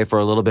tournament play for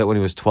a little bit when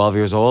he was 12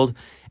 years old.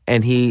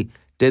 And he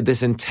did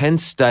this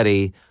intense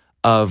study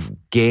of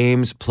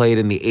games played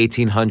in the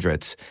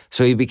 1800s.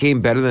 So he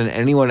became better than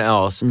anyone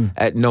else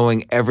at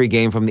knowing every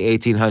game from the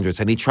 1800s.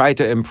 And he tried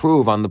to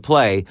improve on the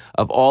play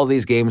of all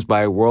these games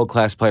by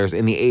world-class players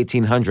in the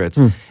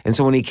 1800s. And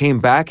so when he came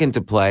back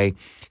into play,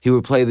 he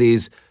would play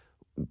these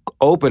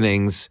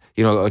openings,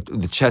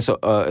 the chess,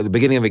 the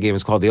beginning of a game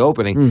is called the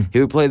opening. He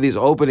would play these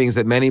openings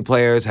that many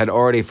players had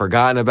already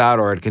forgotten about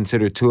or had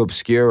considered too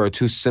obscure or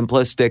too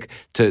simplistic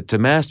to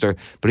master,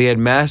 but he had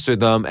mastered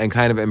them and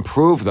kind of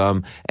improved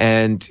them.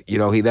 And,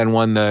 he then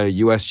won the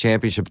U.S.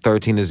 Championship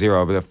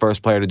 13-0, but the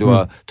first player to do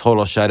a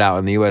total shutout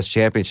in the U.S.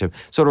 Championship.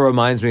 Sort of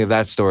reminds me of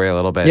that story a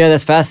little bit. Yeah,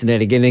 that's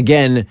fascinating. And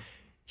again,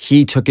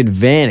 he took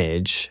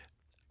advantage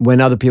when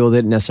other people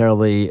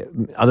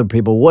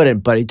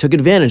wouldn't, but he took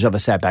advantage of a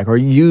setback or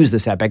used the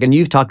setback. And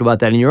you've talked about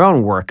that in your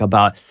own work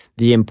about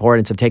the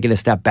importance of taking a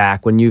step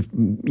back when you've,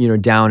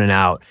 down and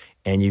out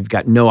and you've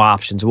got no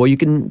options. Well, you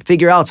can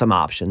figure out some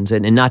options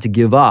and not to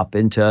give up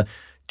and to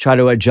try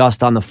to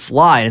adjust on the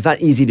fly. And it's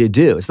not easy to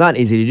do. It's not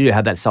easy to do to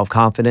have that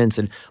self-confidence,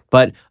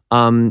 but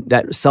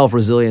that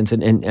self-resilience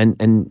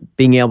and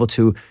being able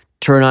to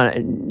turn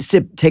on,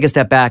 take a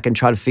step back and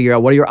try to figure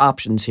out what are your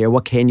options here.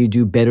 What can you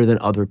do better than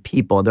other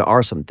people? There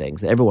are some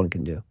things that everyone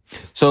can do.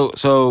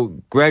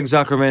 So Greg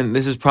Zuckerman,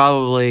 this is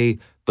probably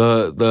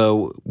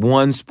the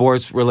one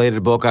sports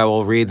related book I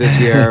will read this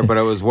year, but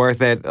it was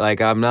worth it.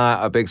 Like, I'm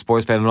not a big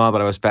sports fan at all, but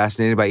I was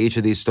fascinated by each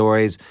of these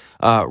stories.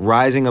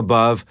 Rising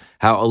Above,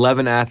 how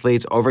 11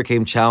 athletes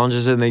overcame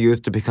challenges in their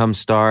youth to become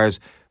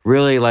stars.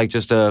 Really, like,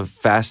 just a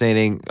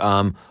fascinating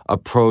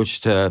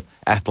approach to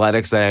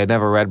athletics that I had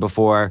never read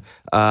before.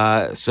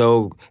 And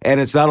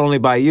it's not only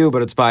by you,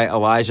 but it's by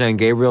Elijah and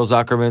Gabriel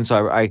Zuckerman.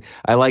 So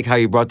I like how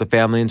you brought the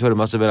family into it. It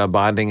must have been a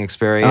bonding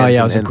experience. Oh yeah,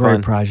 it was a great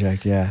fun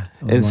project. Yeah,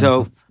 and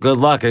so good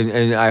luck,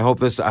 and I hope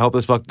this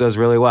book does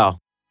really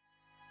well.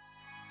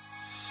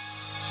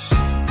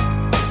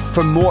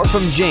 For more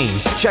from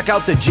James, check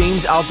out The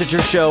James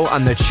Altucher Show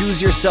on the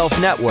Choose Yourself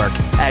Network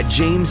at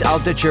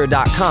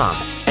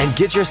jamesaltucher.com and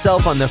get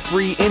yourself on the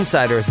free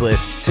Insiders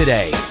list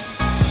today.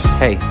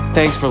 Hey,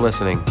 thanks for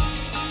listening.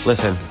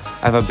 Listen,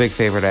 I have a big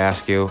favor to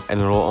ask you, and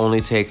it'll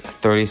only take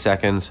 30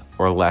 seconds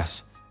or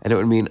less, and it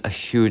would mean a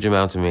huge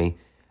amount to me.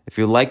 If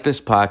you like this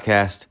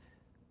podcast,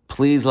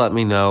 please let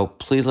me know.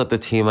 Please let the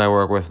team I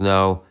work with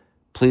know.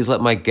 Please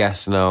let my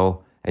guests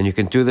know, and you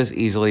can do this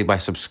easily by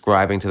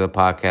subscribing to the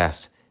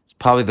podcast.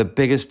 Probably the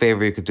biggest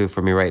favor you could do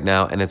for me right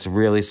now, and it's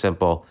really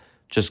simple.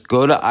 Just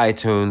go to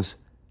iTunes,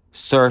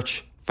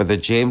 search for The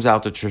James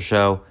Altucher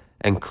Show,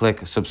 and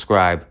click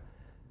subscribe.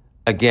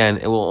 Again,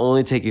 it will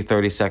only take you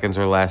 30 seconds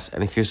or less,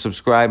 and if you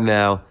subscribe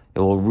now, it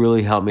will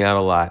really help me out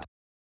a lot.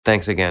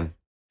 Thanks again.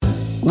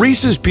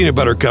 Reese's peanut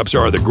butter cups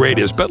are the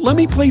greatest, but let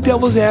me play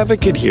devil's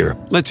advocate here.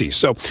 Let's see.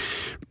 So,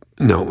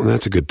 no,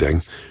 that's a good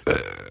thing.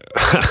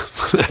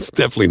 That's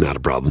definitely not a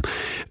problem.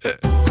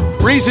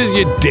 Reese's,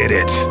 you did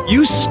it.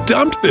 You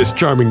stumped this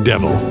charming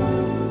devil.